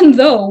business, even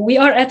though we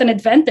are at an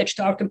advantage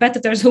to our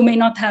competitors who may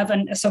not have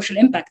a social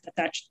impact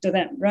attached to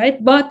them,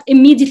 right? But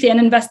immediately an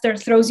investor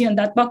throws you in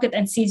that bucket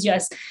and sees you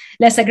as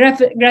less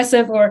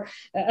aggressive, or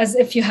as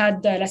if you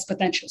had less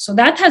potential. So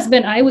that has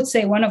been, I would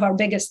say, one of our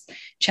biggest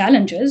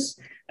challenges.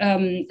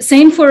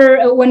 Same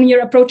for when you're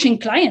approaching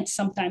clients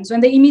sometimes, when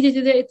they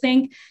immediately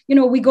think,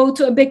 we go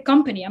to a big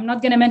company. I'm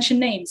not going to mention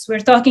names. We're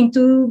talking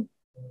to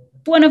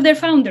one of their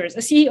founders, a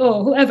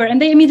CEO, whoever,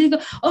 and they immediately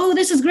go, oh,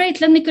 this is great.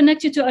 Let me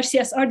connect you to our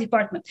CSR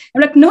department.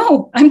 I'm like,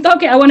 no,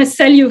 I want to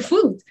sell you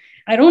food.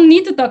 I don't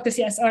need to talk to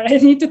CSR. I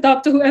need to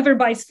talk to whoever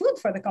buys food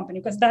for the company,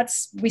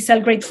 because we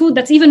sell great food.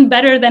 That's even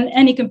better than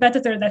any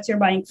competitor that you're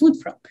buying food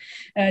from.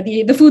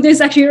 The food is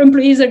actually, your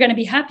employees are going to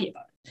be happy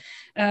about.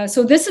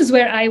 So this is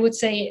where I would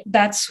say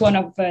that's one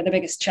of the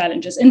biggest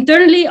challenges.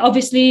 Internally,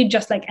 obviously,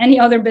 just like any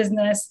other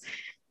business,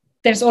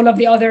 there's all of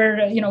the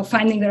other,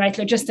 finding the right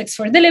logistics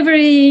for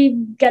delivery,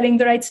 getting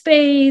the right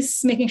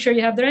space, making sure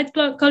you have the right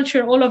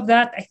culture. All of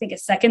that, I think,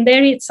 is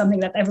secondary. It's something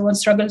that everyone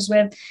struggles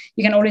with.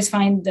 You can always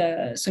find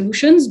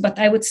solutions. But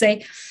I would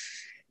say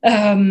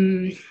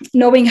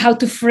knowing how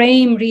to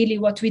frame really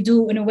what we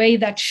do in a way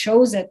that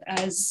shows it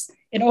as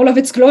in all of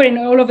its glory and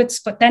all of its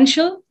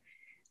potential.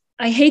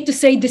 I hate to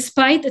say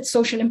despite its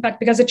social impact,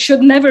 because it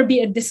should never be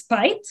a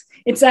despite.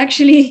 It's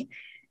actually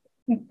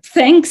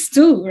thanks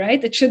to,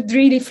 right? It should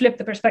really flip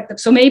the perspective.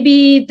 So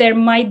maybe there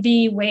might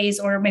be ways,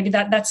 or maybe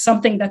that's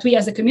something that we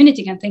as a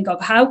community can think of.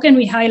 How can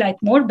we highlight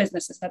more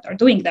businesses that are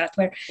doing that,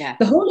 where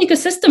the whole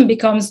ecosystem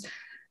becomes,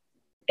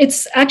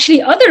 it's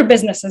actually other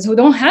businesses who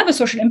don't have a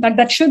social impact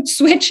that should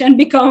switch and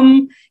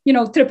become,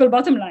 triple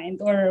bottom line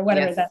or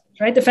whatever that is,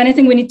 right? If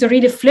anything, we need to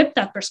really flip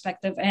that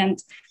perspective and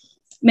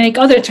make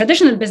other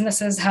traditional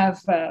businesses have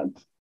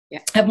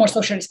more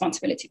social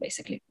responsibility,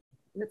 basically.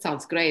 That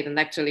sounds great. And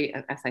actually,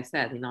 as I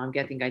said, I'm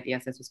getting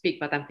ideas as we speak,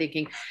 but I'm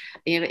thinking,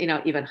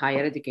 even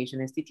higher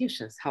education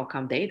institutions, how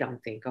come they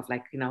don't think of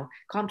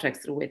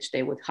contracts through which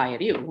they would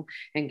hire you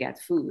and get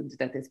food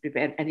that is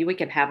prepared? And we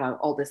can have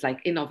all this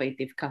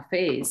innovative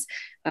cafes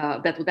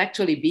that would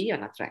actually be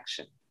an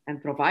attraction and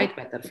provide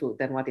better food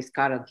than what is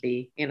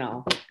currently, in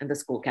the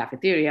school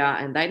cafeteria.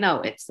 And I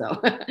know it.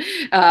 So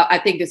I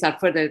think these are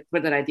further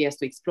ideas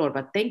to explore.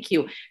 But thank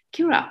you.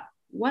 Kira,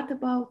 what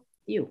about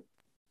you?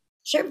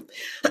 Sure.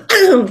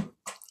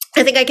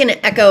 I think I can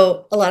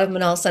echo a lot of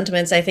Manal's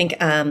sentiments. I think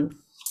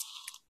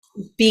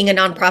being a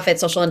nonprofit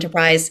social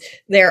enterprise,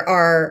 there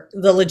are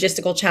the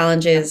logistical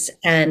challenges,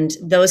 and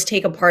those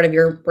take a part of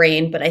your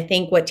brain. But I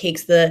think what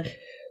takes the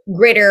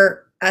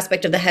greater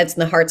aspect of the heads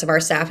and the hearts of our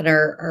staff and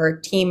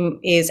our team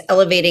is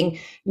elevating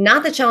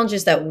not the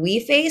challenges that we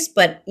face,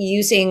 but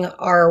using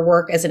our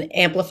work as an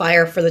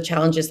amplifier for the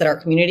challenges that our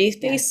communities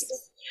face.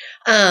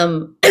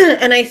 And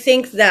I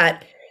think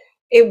that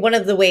one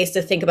of the ways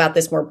to think about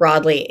this more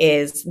broadly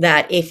is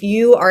that if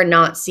you are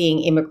not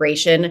seeing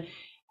immigration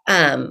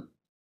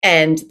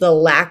and the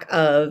lack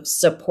of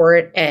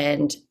support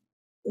and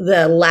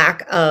the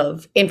lack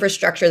of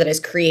infrastructure that is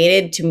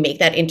created to make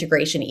that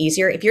integration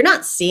easier, if you're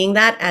not seeing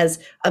that as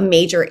a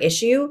major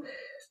issue,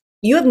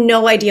 you have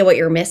no idea what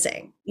you're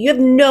missing. You have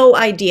no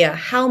idea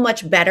how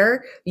much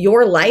better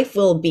your life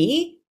will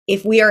be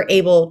if we are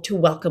able to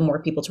welcome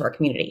more people to our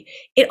community.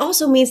 It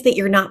also means that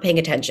you're not paying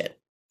attention.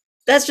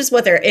 That's just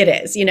what it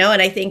is, and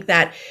I think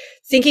that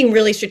thinking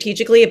really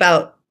strategically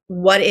about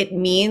what it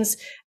means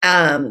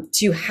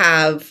to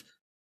have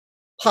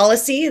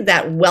policy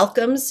that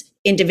welcomes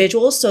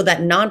individuals, so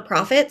that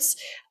nonprofits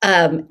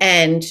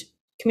and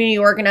community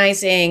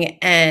organizing,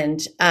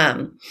 and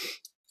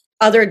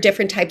other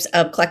different types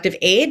of collective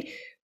aid,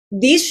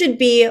 these should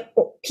be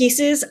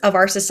pieces of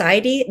our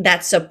society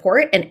that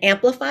support and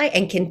amplify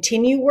and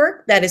continue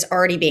work that is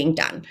already being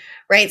done,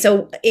 right?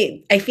 So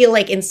I feel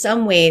like in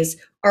some ways,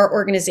 our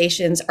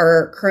organizations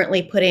are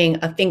currently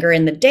putting a finger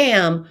in the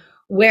dam,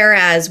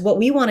 whereas what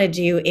we want to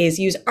do is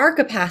use our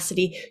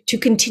capacity to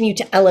continue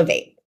to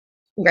elevate,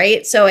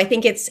 right? So I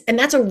think and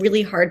that's a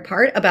really hard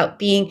part about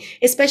being,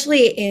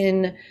 especially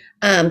in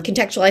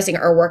contextualizing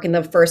our work in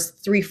the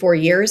first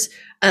 3-4 years.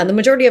 The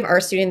majority of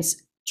our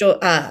students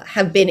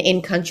have been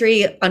in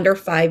country under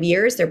 5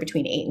 years. They're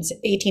between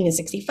 18 and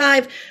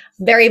 65,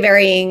 very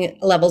varying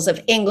levels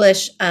of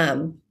English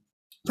from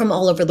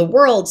all over the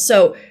world.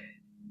 So,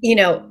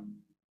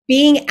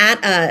 being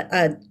at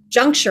a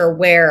juncture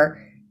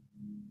where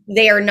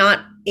they are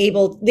not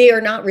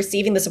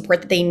receiving the support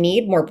that they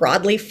need more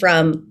broadly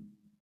from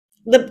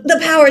the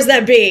powers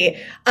that be,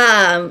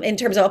 in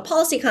terms of a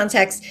policy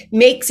context,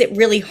 makes it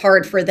really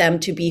hard for them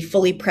to be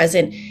fully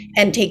present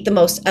and take the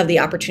most of the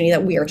opportunity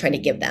that we are trying to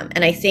give them.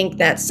 And I think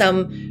that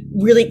some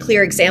really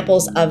clear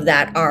examples of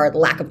that are the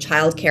lack of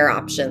childcare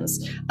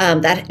options,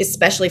 that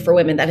especially for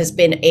women, that has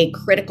been a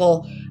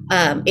critical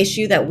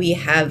issue that we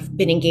have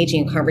been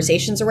engaging in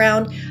conversations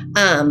around.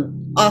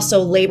 Also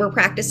labor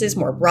practices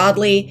more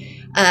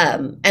broadly,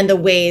 and the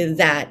way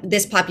that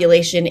this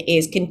population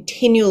is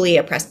continually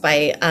oppressed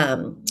by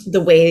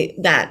the way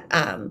that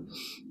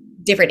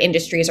different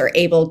industries are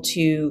able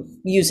to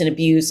use and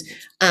abuse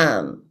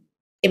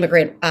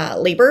immigrant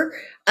labor.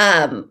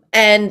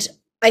 And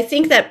I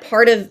think that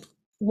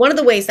one of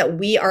the ways that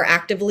we are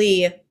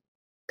actively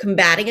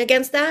combating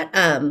against that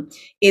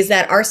is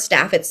that our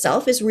staff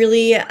itself is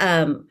really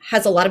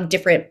has a lot of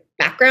different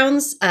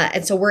backgrounds.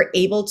 And so we're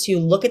able to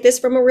look at this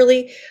from a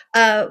really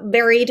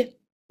varied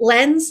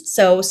lens.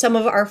 So some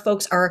of our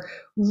folks are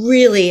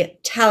really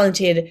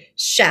talented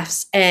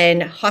chefs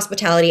and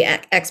hospitality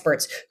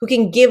experts who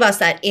can give us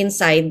that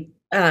inside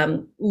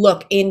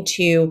look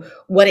into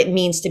what it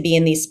means to be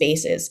in these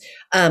spaces.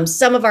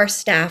 Some of our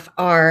staff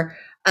are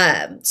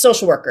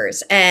social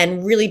workers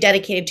and really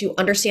dedicated to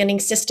understanding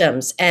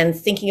systems and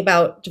thinking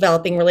about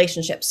developing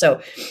relationships.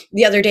 So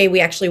the other day, we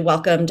actually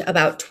welcomed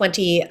about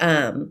 20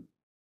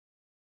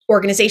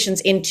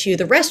 organizations into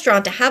the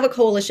restaurant to have a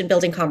coalition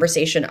building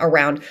conversation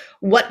around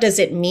what does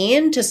it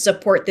mean to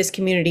support this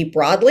community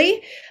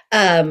broadly,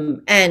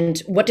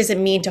 and what does it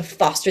mean to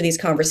foster these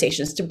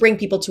conversations, to bring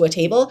people to a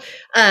table,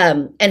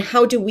 and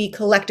how do we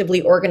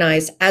collectively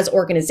organize as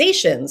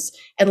organizations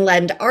and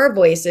lend our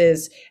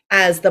voices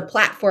as the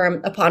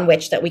platform upon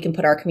which that we can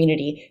put our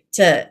community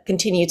to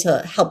continue to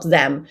help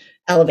them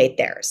elevate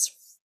theirs.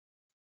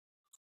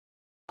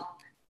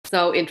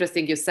 So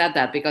interesting you said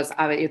that, because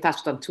you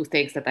touched on two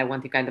things that I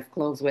want to kind of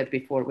close with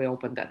before we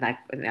open that.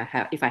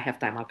 If I have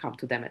time, I'll come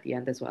to them at the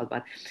end as well.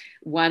 But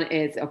one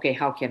is, okay,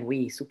 how can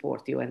we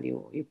support you? And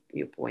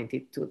you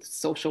pointed to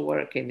social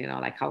work, and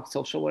like how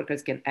social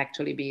workers can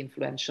actually be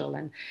influential,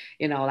 and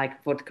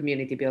like for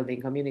community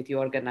building, community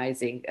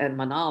organizing. And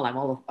Manal,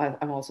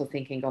 I'm also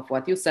thinking of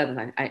what you said,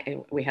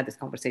 and we had this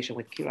conversation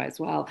with Kira as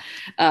well.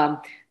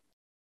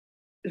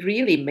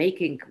 Really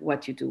making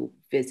what you do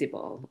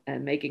visible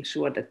and making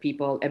sure that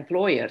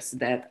employers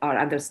that are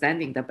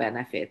understanding the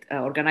benefit,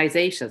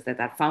 organizations that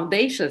are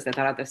foundations that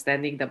are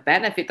understanding the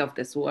benefit of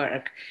this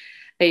work,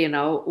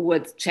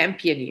 would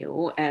champion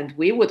you, and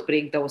we would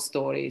bring those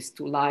stories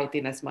to light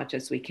in as much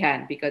as we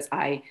can. Because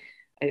I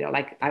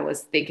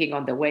was thinking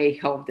on the way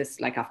home,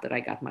 after I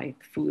got my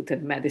food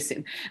and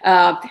medicine,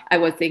 I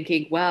was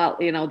thinking, well,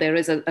 there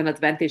is an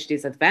advantage,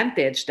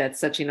 disadvantage that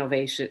such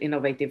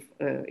innovative,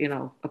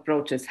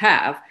 approaches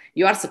have.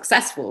 You are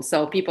successful,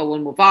 so people will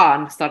move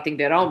on, starting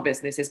their own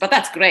businesses, but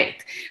that's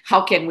great.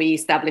 How can we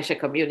establish a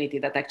community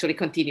that actually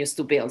continues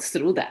to build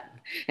through them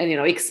and,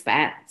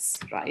 expands,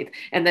 right?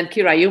 And then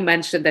Kira, you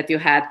mentioned that you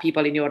had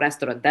people in your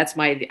restaurant. That's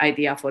my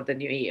idea for the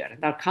new year.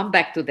 And I'll come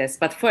back to this,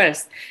 but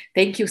first,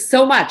 thank you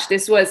so much.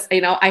 This was,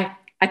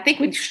 I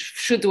think we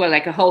should do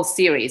a whole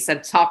series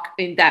and talk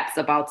in depth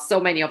about so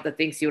many of the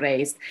things you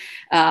raised,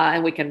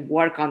 and we can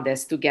work on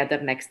this together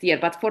next year.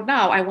 But for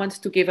now, I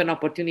want to give an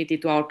opportunity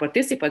to our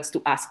participants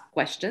to ask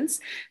questions.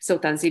 So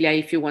Tanzilia,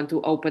 if you want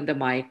to open the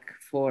mic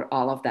for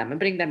all of them and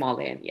bring them all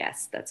in.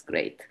 Yes, that's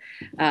great.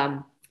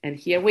 And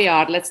here we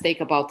are. Let's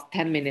take about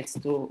 10 minutes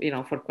to,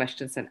 for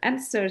questions and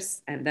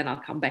answers, and then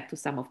I'll come back to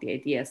some of the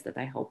ideas that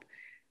I hope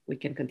we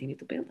can continue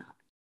to build on.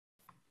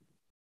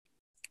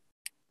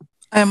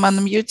 I'm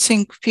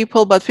unmuting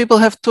people, but people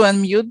have to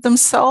unmute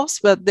themselves,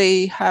 but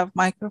they have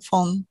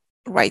microphone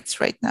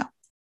rights right now.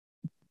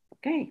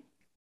 Okay.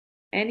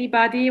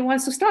 Anybody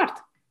wants to start?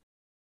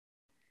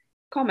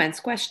 Comments,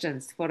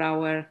 questions for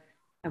our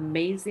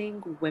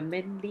amazing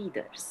women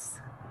leaders?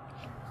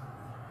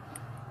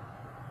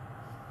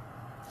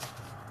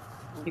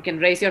 You can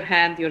raise your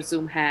hand, your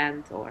Zoom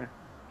hand, or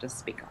just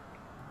speak up.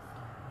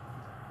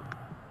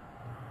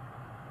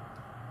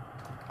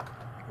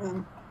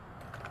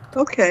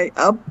 Okay,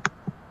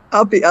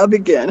 I'll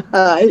begin.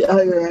 Hi,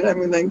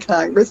 I'm in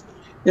Congress.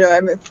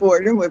 I'm at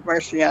Fordham with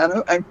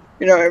Marciano. I'm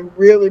I'm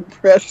really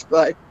impressed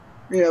by,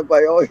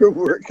 by all your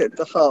work at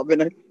the Hub.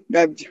 And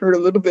I've heard a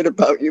little bit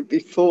about you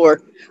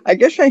before. I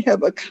guess I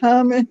have a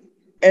comment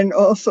and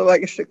also, I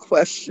guess, a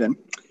question.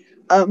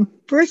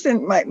 First,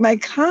 my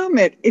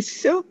comment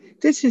is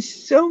this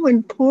is so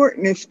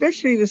important,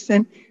 especially the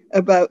thing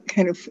about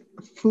kind of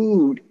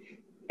food.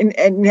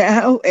 And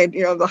now, and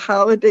the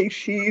holiday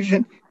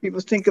season, people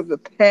think of the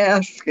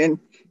past and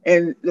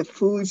the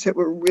foods that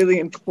were really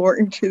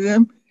important to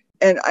them.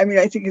 And I mean,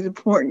 I think it's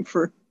important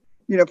for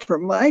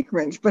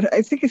migrants, but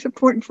I think it's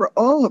important for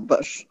all of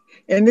us.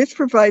 And this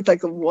provides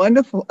like a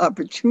wonderful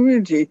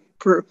opportunity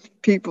for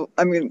people.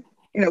 I mean,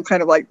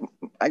 kind of like,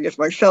 I guess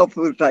myself,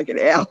 who's like an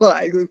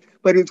ally,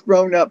 but who's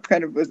grown up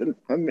kind of with an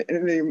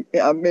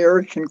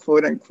American,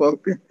 quote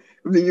unquote,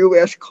 the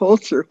U.S.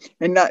 culture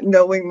and not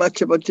knowing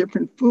much about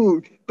different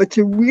food, but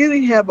to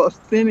really have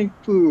authentic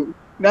food,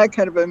 not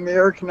kind of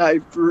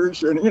Americanized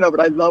version, but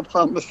I love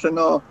hummus and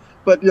all,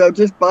 but,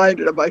 just buying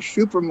it at my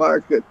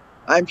supermarket,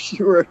 I'm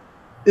sure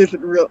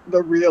isn't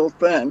the real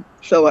thing.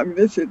 So, I mean,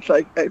 this is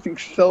like, I think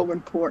so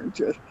important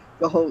to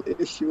the whole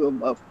issue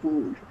of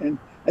food. And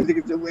I think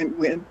it's a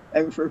win-win.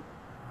 And for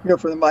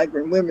the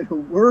migrant women who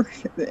work,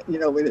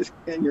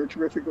 in your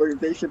terrific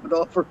organization, but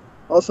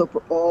also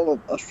for all of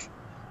us.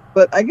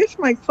 But I guess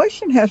my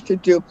question has to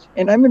do,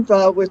 and I'm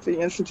involved with the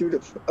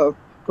Institute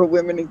for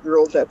Women and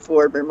Girls at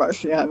Ford, where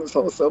Marciano is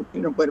also,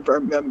 one of our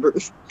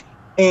members.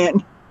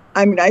 And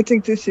I mean, I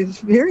think this is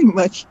very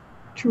much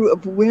true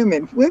of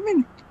women.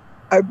 Women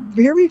are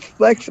very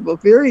flexible,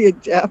 very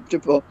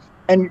adaptable.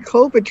 And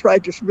COVID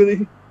tried to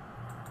really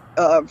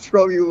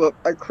throw you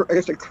I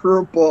guess a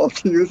curveball,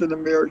 to use an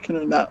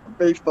American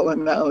baseball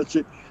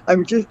analogy.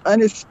 I'm just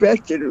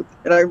unexpected,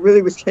 and I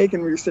really was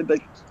taken when you said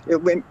like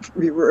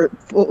we were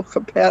at full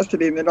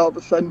capacity, and then all of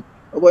a sudden,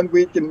 1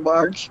 week in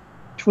March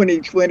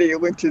 2020,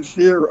 it went to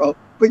zero.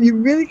 But you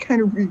really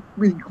kind of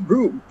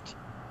regrouped,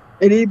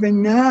 and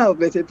even now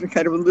there's been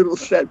kind of a little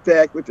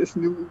setback with this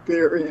new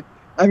variant.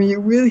 I mean, you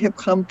really have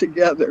come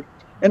together,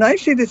 and I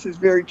see this is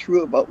very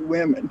true about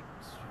women.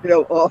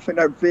 Often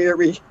are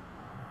very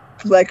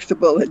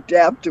flexible,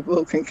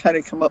 adaptable, can kind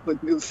of come up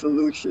with new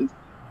solutions.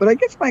 But I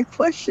guess my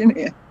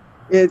question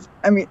is,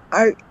 I mean,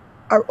 are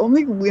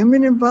only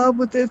women involved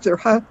with this, or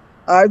how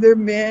are there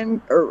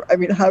men, or I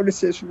mean, how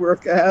does this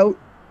work out?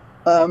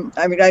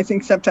 I mean, I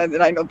think sometimes,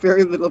 and I know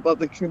very little about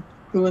the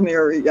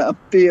culinary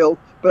field,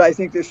 but I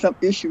think there's some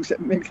issues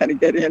that men kind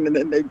of get in and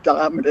then they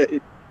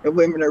dominate, and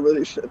women are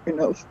really,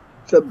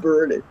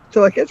 subverted.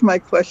 So I guess my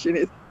question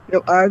is,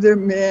 are there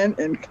men,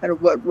 and kind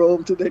of what role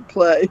do they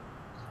play,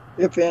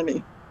 if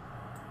any?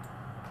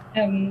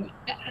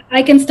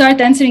 I can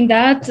start answering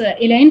that,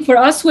 Elaine. For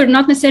us, we're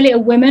not necessarily a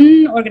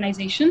women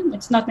organization.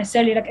 It's not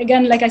necessarily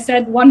like I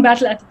said, one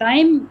battle at a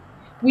time.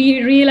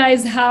 We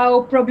realize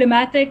how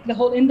problematic the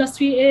whole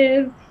industry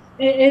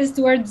is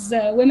towards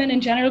women in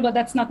general, but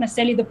that's not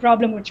necessarily the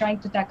problem we're trying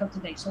to tackle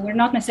today. So we're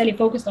not necessarily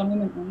focused on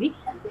women only.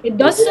 It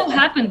does so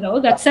happen, though,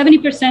 that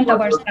 70%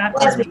 of our staff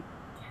is women.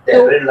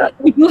 So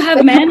we do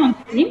have men on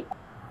the team.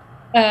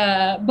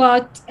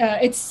 But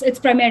it's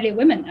primarily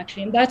women,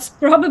 actually, and that's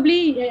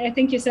probably, I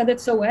think you said it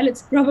so well,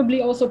 it's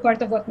probably also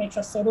part of what makes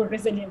us so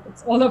resilient.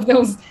 It's all of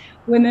those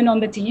women on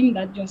the team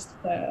that just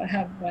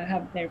have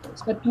their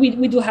voice. But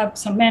we do have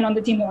some men on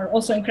the team who are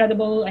also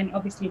incredible, and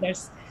obviously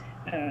there's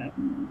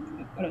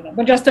all of that.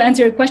 But just to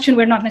answer your question,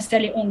 we're not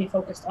necessarily only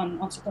focused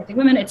on supporting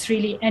women. It's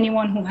really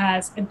anyone who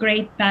has a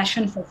great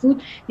passion for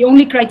food. The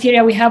only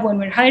criteria we have when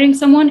we're hiring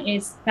someone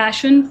is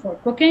passion for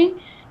cooking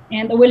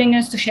and a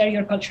willingness to share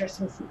your culture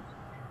through food.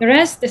 The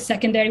rest is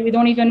secondary. We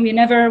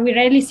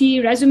rarely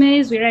see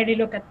resumes. We rarely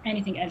look at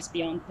anything else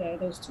beyond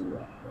those two.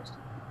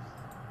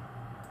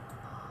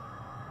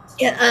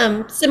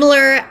 Yeah,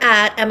 similar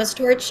at Emma's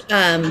Torch.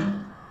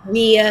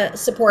 We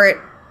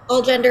support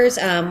all genders.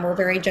 We're a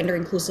very gender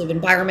inclusive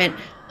environment.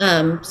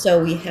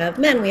 So we have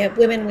men, we have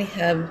women, we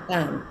have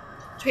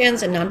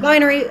trans and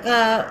non-binary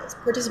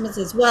participants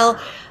as well.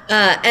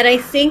 And I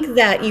think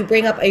that you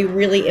bring up a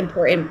really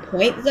important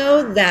point,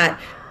 though,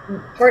 that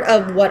part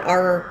of what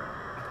our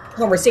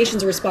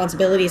conversations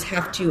responsibilities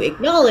have to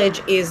acknowledge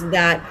is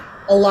that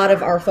a lot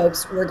of our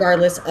folks,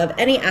 regardless of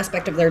any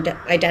aspect of their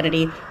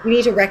identity, we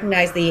need to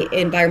recognize the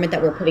environment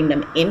that we're putting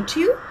them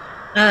into.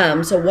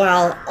 So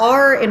while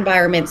our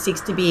environment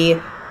seeks to be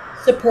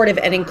supportive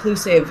and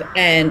inclusive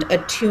and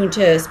attuned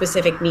to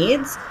specific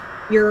needs,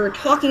 you're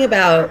talking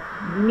about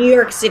New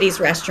York City's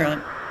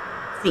restaurant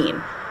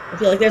scene. I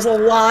feel like there's a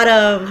lot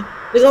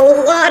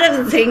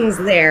of things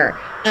there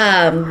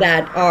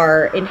that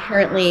are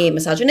inherently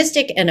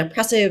misogynistic and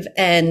oppressive,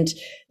 and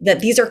that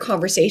these are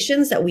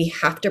conversations that we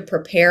have to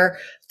prepare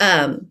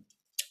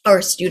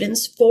our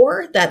students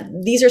for, that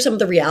these are some of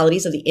the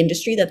realities of the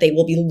industry that they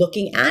will be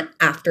looking at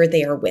after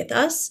they are with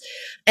us.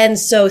 And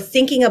so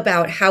thinking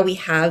about how we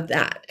have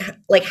that,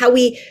 like how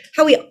we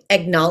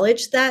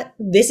acknowledge that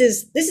this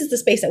is the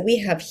space that we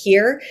have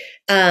here,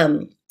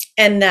 and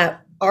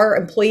that our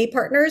employee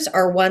partners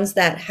are ones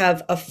that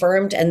have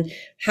affirmed and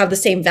have the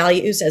same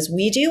values as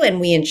we do, and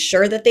we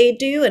ensure that they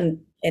do. And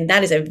and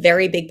that is a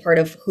very big part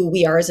of who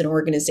we are as an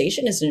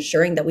organization, is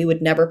ensuring that we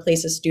would never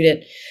place a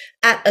student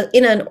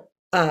in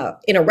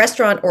a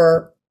restaurant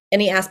or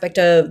any aspect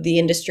of the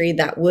industry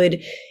that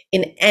would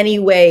in any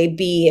way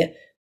be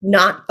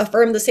not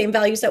affirm the same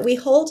values that we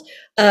hold.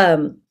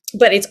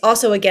 But it's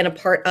also, again, a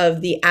part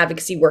of the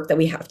advocacy work that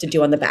we have to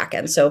do on the back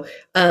end. So,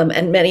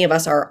 and many of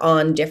us are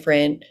on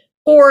different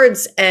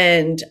boards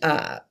and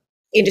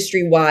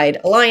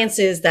industry-wide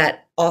alliances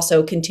that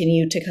also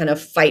continue to kind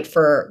of fight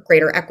for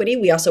greater equity.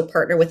 We also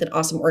partner with an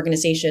awesome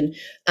organization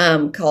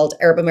called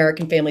Arab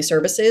American Family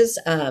Services,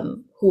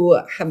 who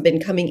have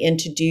been coming in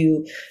to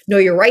do Know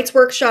Your Rights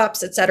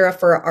workshops, et cetera,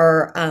 for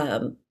our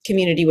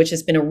community, which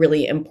has been a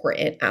really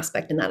important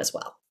aspect in that as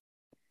well.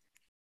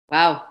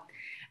 Wow.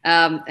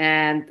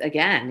 And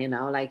again,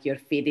 like you're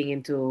feeding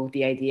into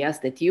the ideas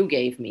that you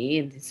gave me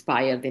and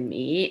inspired in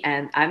me.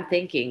 And I'm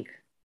thinking,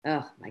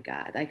 oh my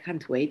God, I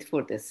can't wait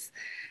for this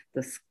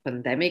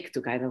pandemic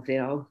to kind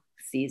of,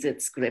 seize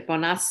its grip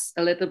on us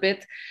a little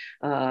bit,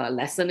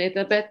 lessen it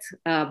a bit.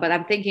 But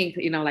I'm thinking,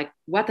 like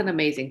what an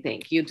amazing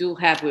thing. We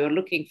were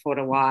looking for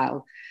a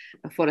while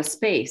for a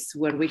space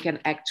where we can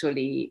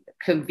actually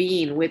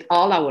convene with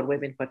all our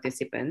women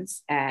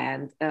participants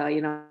and,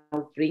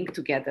 bring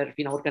together,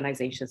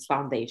 organizations,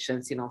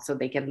 foundations, so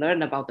they can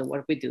learn about the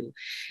work we do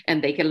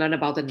and they can learn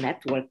about the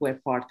network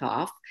we're part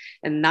of.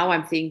 And now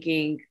I'm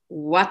thinking,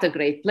 what a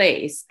great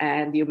place.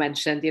 And you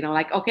mentioned,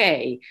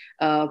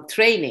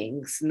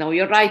 trainings, Know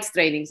Your Rights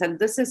trainings. And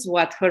this is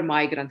what Her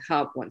Migrant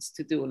Hub wants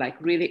to do, like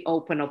really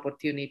open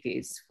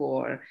opportunities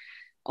for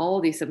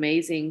all these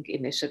amazing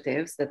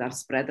initiatives that are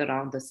spread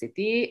around the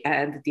city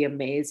and the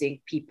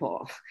amazing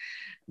people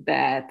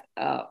that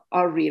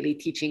are really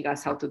teaching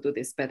us how to do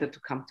this better, to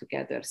come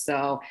together.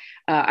 So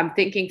I'm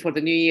thinking for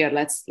the new year,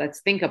 let's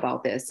think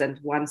about this. And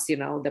once,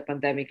 the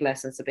pandemic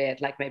lessens a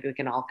bit, like maybe we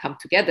can all come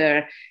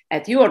together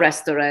at your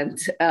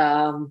restaurant,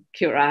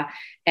 Kira,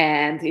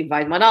 and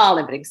invite Manal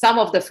and bring some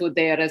of the food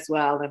there as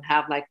well and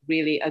have like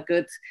really a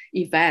good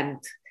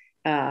event.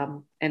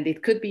 And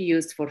it could be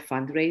used for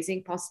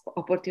fundraising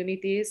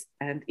opportunities,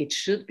 and it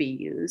should be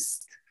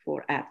used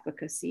for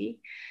advocacy,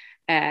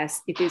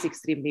 as it is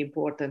extremely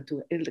important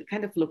to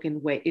kind of look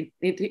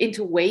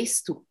into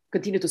ways to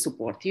continue to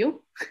support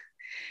you,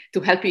 to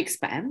help you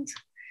expand,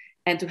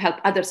 and to help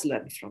others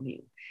learn from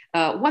you.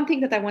 One thing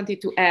that I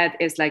wanted to add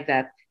is like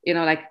that,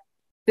 like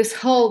this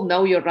whole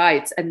know your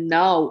rights and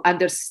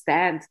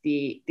understand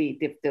the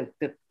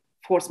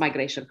forced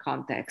migration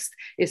context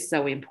is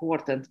so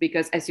important,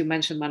 because as you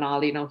mentioned,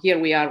 Manal, here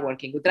we are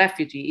working with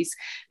refugees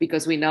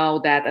because we know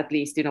that at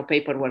least,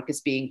 paperwork is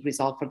being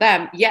resolved for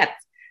them. Yet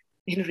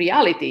in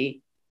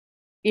reality,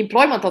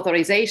 employment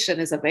authorization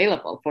is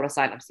available for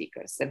asylum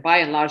seekers. And by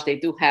and large, they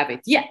do have it.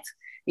 Yet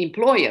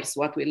employers,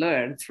 what we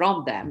learned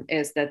from them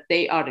is that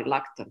they are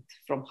reluctant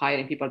from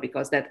hiring people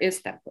because that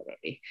is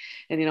temporary.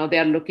 And, they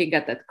are looking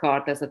at that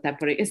card as a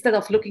temporary, instead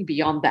of looking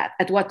beyond that,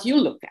 at what you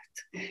look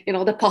at,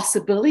 the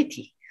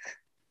possibility,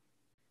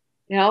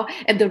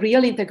 and the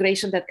real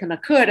integration that can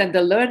occur and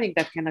the learning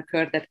that can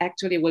occur that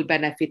actually will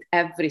benefit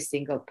every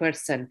single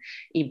person,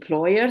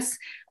 employers,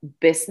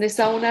 business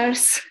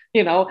owners,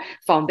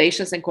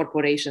 foundations and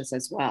corporations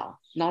as well,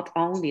 not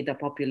only the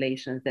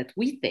populations that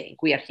we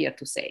think we are here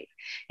to save.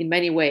 In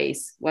many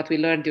ways, what we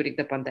learned during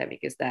the pandemic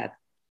is that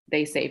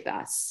they saved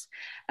us,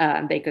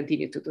 and they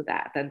continue to do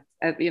that. And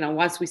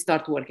once we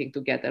start working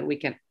together, we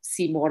can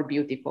see more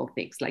beautiful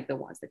things like the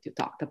ones that you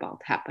talked about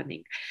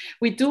happening.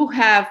 We do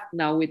have,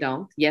 no, we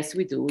don't. Yes,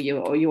 we do.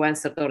 You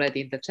answered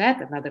already in the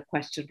chat, another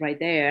question right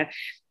there.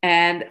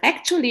 And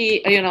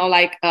actually,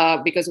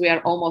 because we are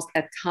almost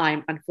at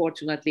time,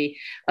 unfortunately,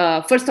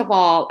 first of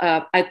all,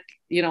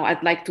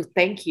 I'd like to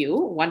thank you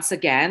once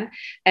again.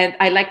 And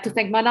I'd like to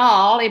thank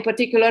Manal in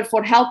particular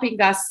for helping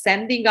us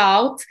sending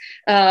out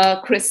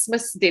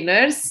Christmas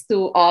dinners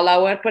to all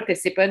our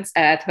participants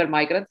at Her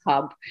Migrant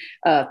Hub.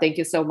 Thank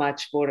you so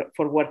much for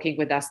working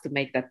with us to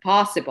make that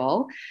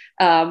possible.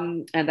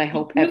 And I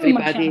hope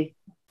everybody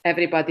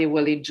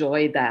will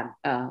enjoy them,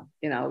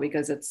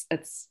 because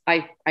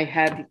I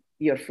had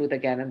your food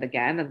again and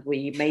again, and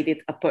we made it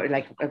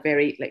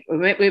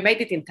we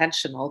made it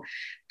intentional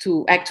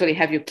to actually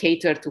have you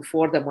cater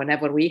for them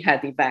whenever we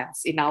had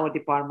events in our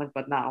department.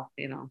 But now,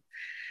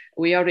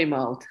 we are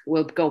remote.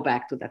 We'll go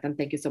back to that. And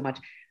thank you so much.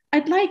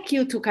 I'd like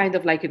you to kind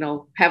of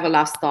have a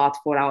last thought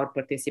for our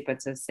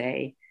participants and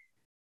say,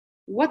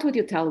 what would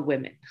you tell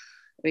women?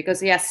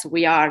 Because yes,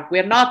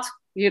 we're not,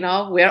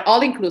 we're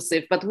all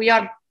inclusive, but we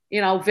are,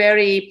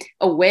 very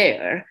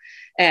aware.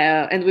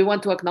 And we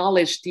want to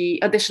acknowledge the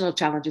additional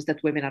challenges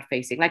that women are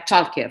facing, like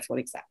childcare, for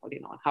example,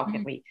 and how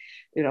can we,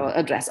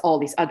 address all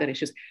these other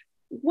issues?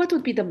 What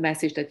would be the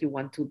message that you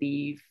want to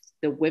leave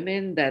the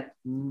women that,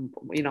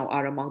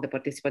 are among the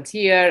participants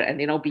here and,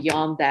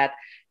 beyond that,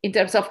 in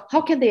terms of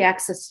how can they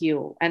access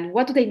you and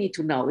what do they need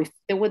to know? If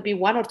there would be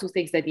one or two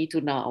things they need to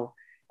know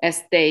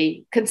as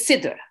they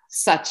consider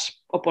such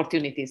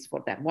opportunities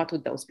for them, what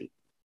would those be?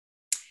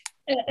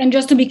 And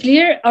just to be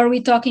clear, are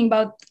we talking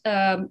about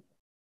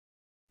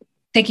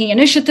taking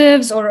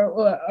initiatives, or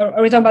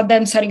are we talking about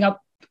them setting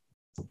up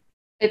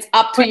It's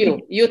up to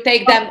you. You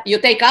take them, you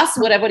take us,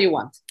 whatever you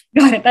want.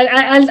 Got it.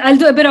 I'll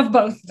do a bit of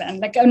both then,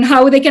 like on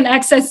how they can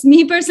access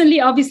me personally.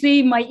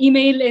 Obviously, my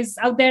email is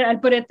out there. I'll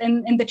put it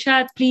in the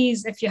chat.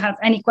 Please, if you have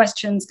any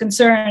questions,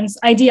 concerns,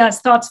 ideas,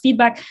 thoughts,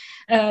 feedback,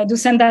 do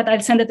send that. I'll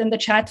send it in the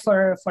chat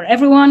for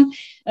everyone.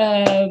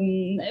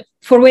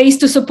 For ways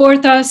to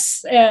support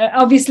us,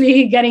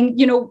 obviously getting,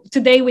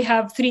 today we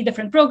have 3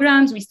 different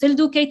programs. We still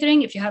do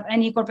catering. If you have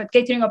any corporate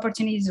catering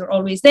opportunities, we're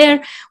always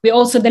there. We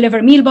also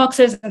deliver meal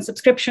boxes and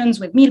subscriptions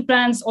with meal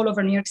plans all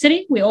over New York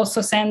City. We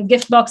also send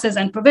gift boxes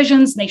and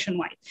provisions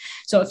nationwide.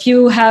 So if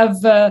you have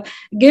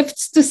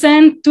gifts to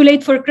send, too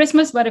late for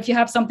Christmas, but if you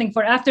have something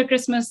for after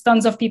Christmas,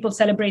 tons of people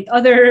celebrate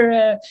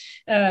other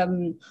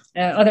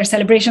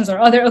celebrations or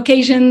other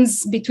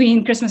occasions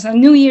between Christmas and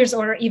New Year's,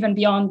 or even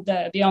beyond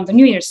the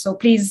New Year's. So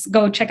please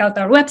go check out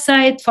our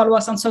website, follow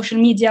us on social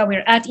media.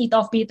 We're at Eat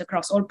Offbeat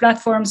across all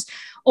platforms.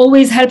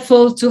 Always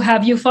helpful to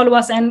have you follow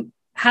us and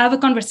have a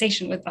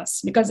conversation with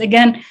us. Because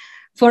again,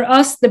 for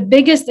us, the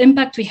biggest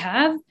impact we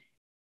have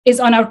is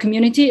on our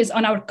community, is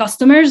on our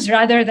customers,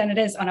 rather than it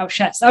is on our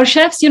chefs. Our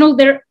chefs,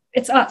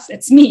 it's us,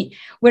 it's me.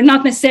 We're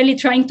not necessarily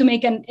trying to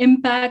make an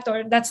impact,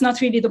 or that's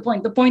not really the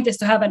point. The point is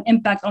to have an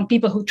impact on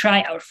people who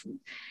try our food,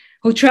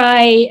 who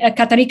try a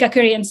Katarika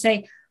curry and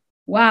say,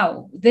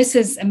 wow, this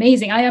is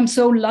amazing. I am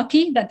so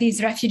lucky that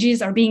these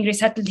refugees are being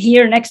resettled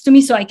here next to me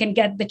so I can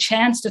get the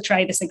chance to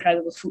try this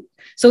incredible food.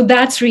 So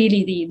that's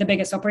really the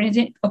biggest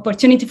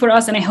opportunity for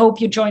us. And I hope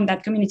you join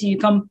that community,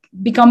 you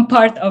become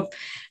part of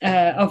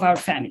our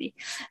family.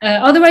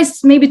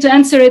 Otherwise, maybe to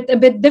answer it a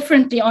bit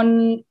differently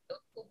on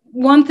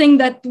one thing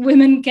that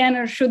women can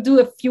or should do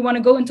if you want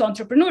to go into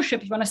entrepreneurship,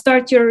 if you want to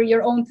start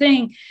your own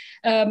thing.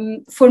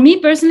 For me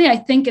personally, I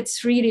think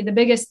it's really the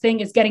biggest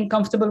thing is getting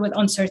comfortable with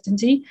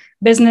uncertainty.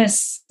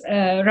 Business,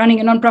 running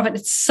a nonprofit,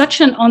 it's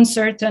such an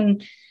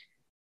uncertain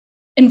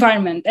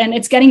environment, and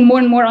it's getting more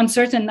and more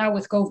uncertain now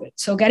with COVID.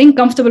 So getting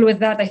comfortable with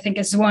that, I think,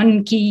 is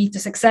one key to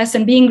success,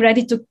 and being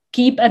ready to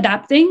keep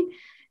adapting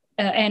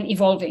and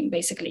evolving.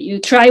 Basically, you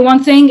try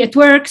one thing, it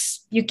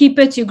works, you keep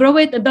it, you grow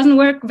it. It doesn't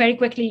work, very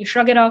quickly you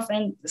shrug it off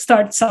and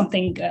start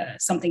something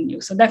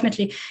new. So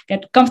definitely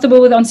get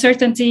comfortable with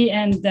uncertainty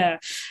and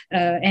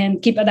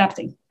keep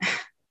adapting.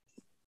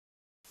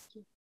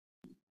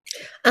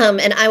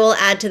 And I will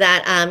add to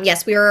that.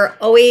 Yes, we are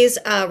always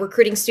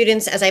recruiting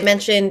students. As I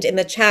mentioned in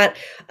the chat,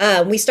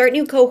 we start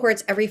new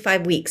cohorts every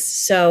 5 weeks.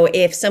 So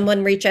if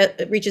someone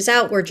reaches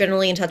out, we're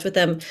generally in touch with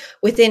them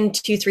within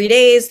 2-3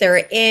 days.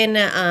 They're in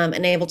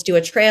and able to do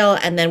a trail,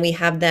 and then we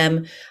have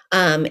them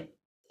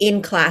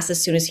in class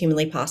as soon as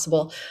humanly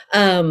possible.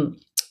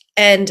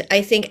 And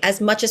I think as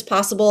much as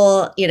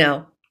possible,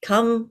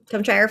 come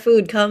try our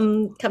food,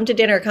 come to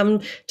dinner,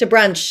 come to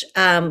brunch.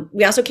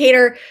 We also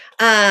cater.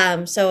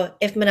 So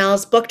if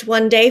Manal's booked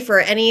one day for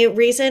any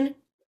reason,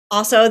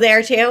 also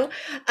there too.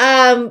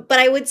 But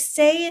I would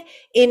say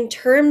in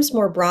terms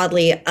more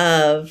broadly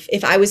of,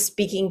 if I was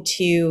speaking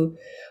to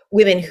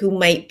women who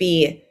might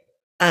be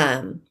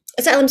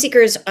asylum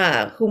seekers,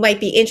 who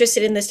might be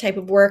interested in this type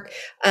of work,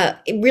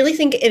 really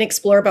think and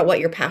explore about what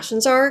your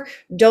passions are.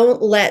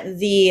 Don't let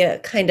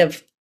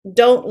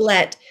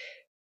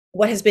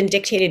what has been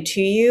dictated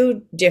to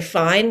you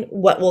define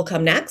what will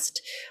come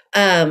next.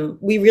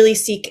 We really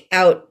seek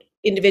out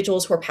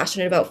individuals who are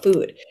passionate about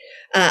food.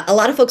 A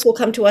lot of folks will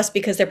come to us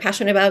because they're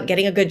passionate about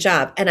getting a good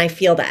job. And I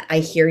feel that, I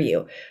hear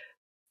you.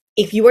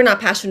 If you are not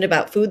passionate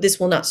about food, this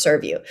will not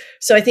serve you.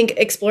 So I think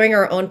exploring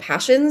our own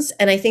passions,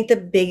 and I think the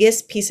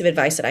biggest piece of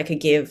advice that I could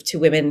give to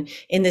women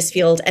in this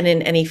field and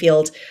in any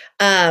field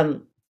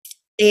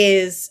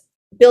is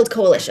build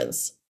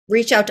coalitions,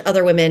 reach out to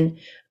other women,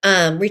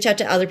 reach out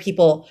to other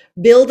people,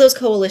 build those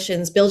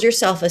coalitions, build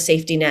yourself a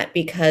safety net,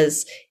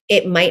 because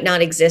it might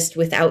not exist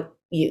without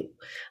you.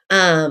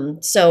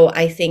 So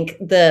I think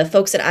the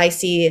folks that I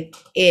see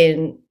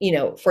in,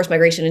 forced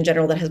migration in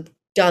general that has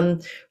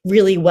done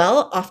really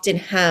well often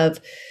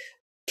have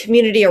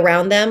community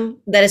around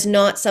them. That is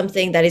not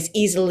something that is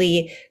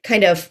easily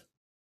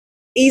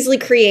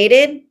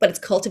created, but it's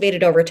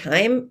cultivated over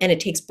time, and it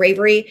takes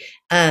bravery,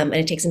 and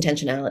it takes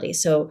intentionality.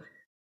 So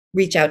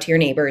reach out to your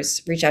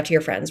neighbors, reach out to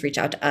your friends, reach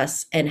out to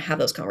us, and have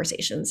those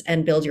conversations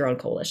and build your own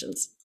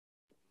coalitions.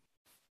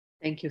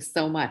 Thank you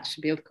so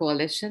much. Build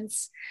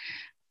coalitions,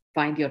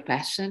 find your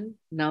passion,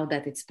 know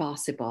that it's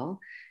possible,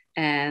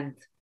 and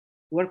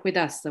work with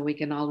us so we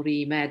can all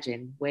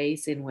reimagine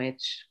ways in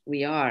which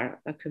we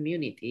are a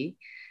community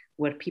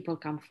where people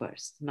come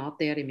first, not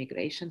their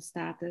immigration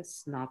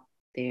status, not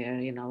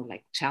their,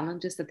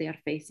 challenges that they are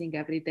facing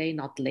every day,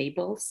 not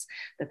labels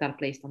that are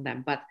placed on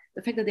them, but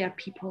the fact that they are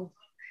people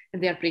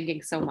and they are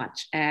bringing so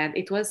much. And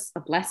it was a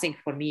blessing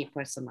for me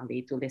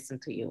personally to listen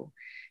to you,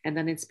 and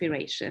an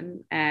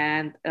inspiration.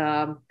 And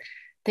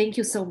thank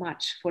you so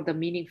much for the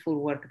meaningful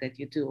work that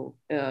you do.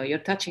 You're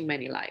touching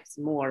many lives,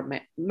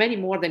 many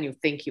more than you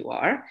think you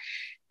are.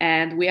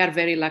 And we are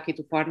very lucky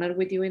to partner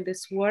with you in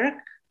this work.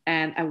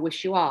 And I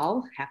wish you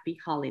all happy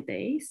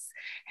holidays,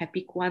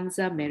 happy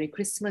Kwanzaa, Merry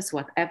Christmas,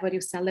 whatever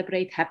you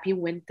celebrate, happy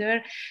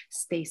winter,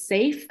 stay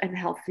safe and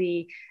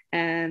healthy,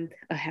 and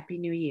a happy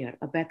new year,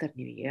 a better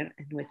new year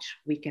in which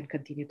we can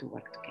continue to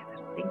work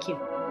together. Thank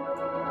you.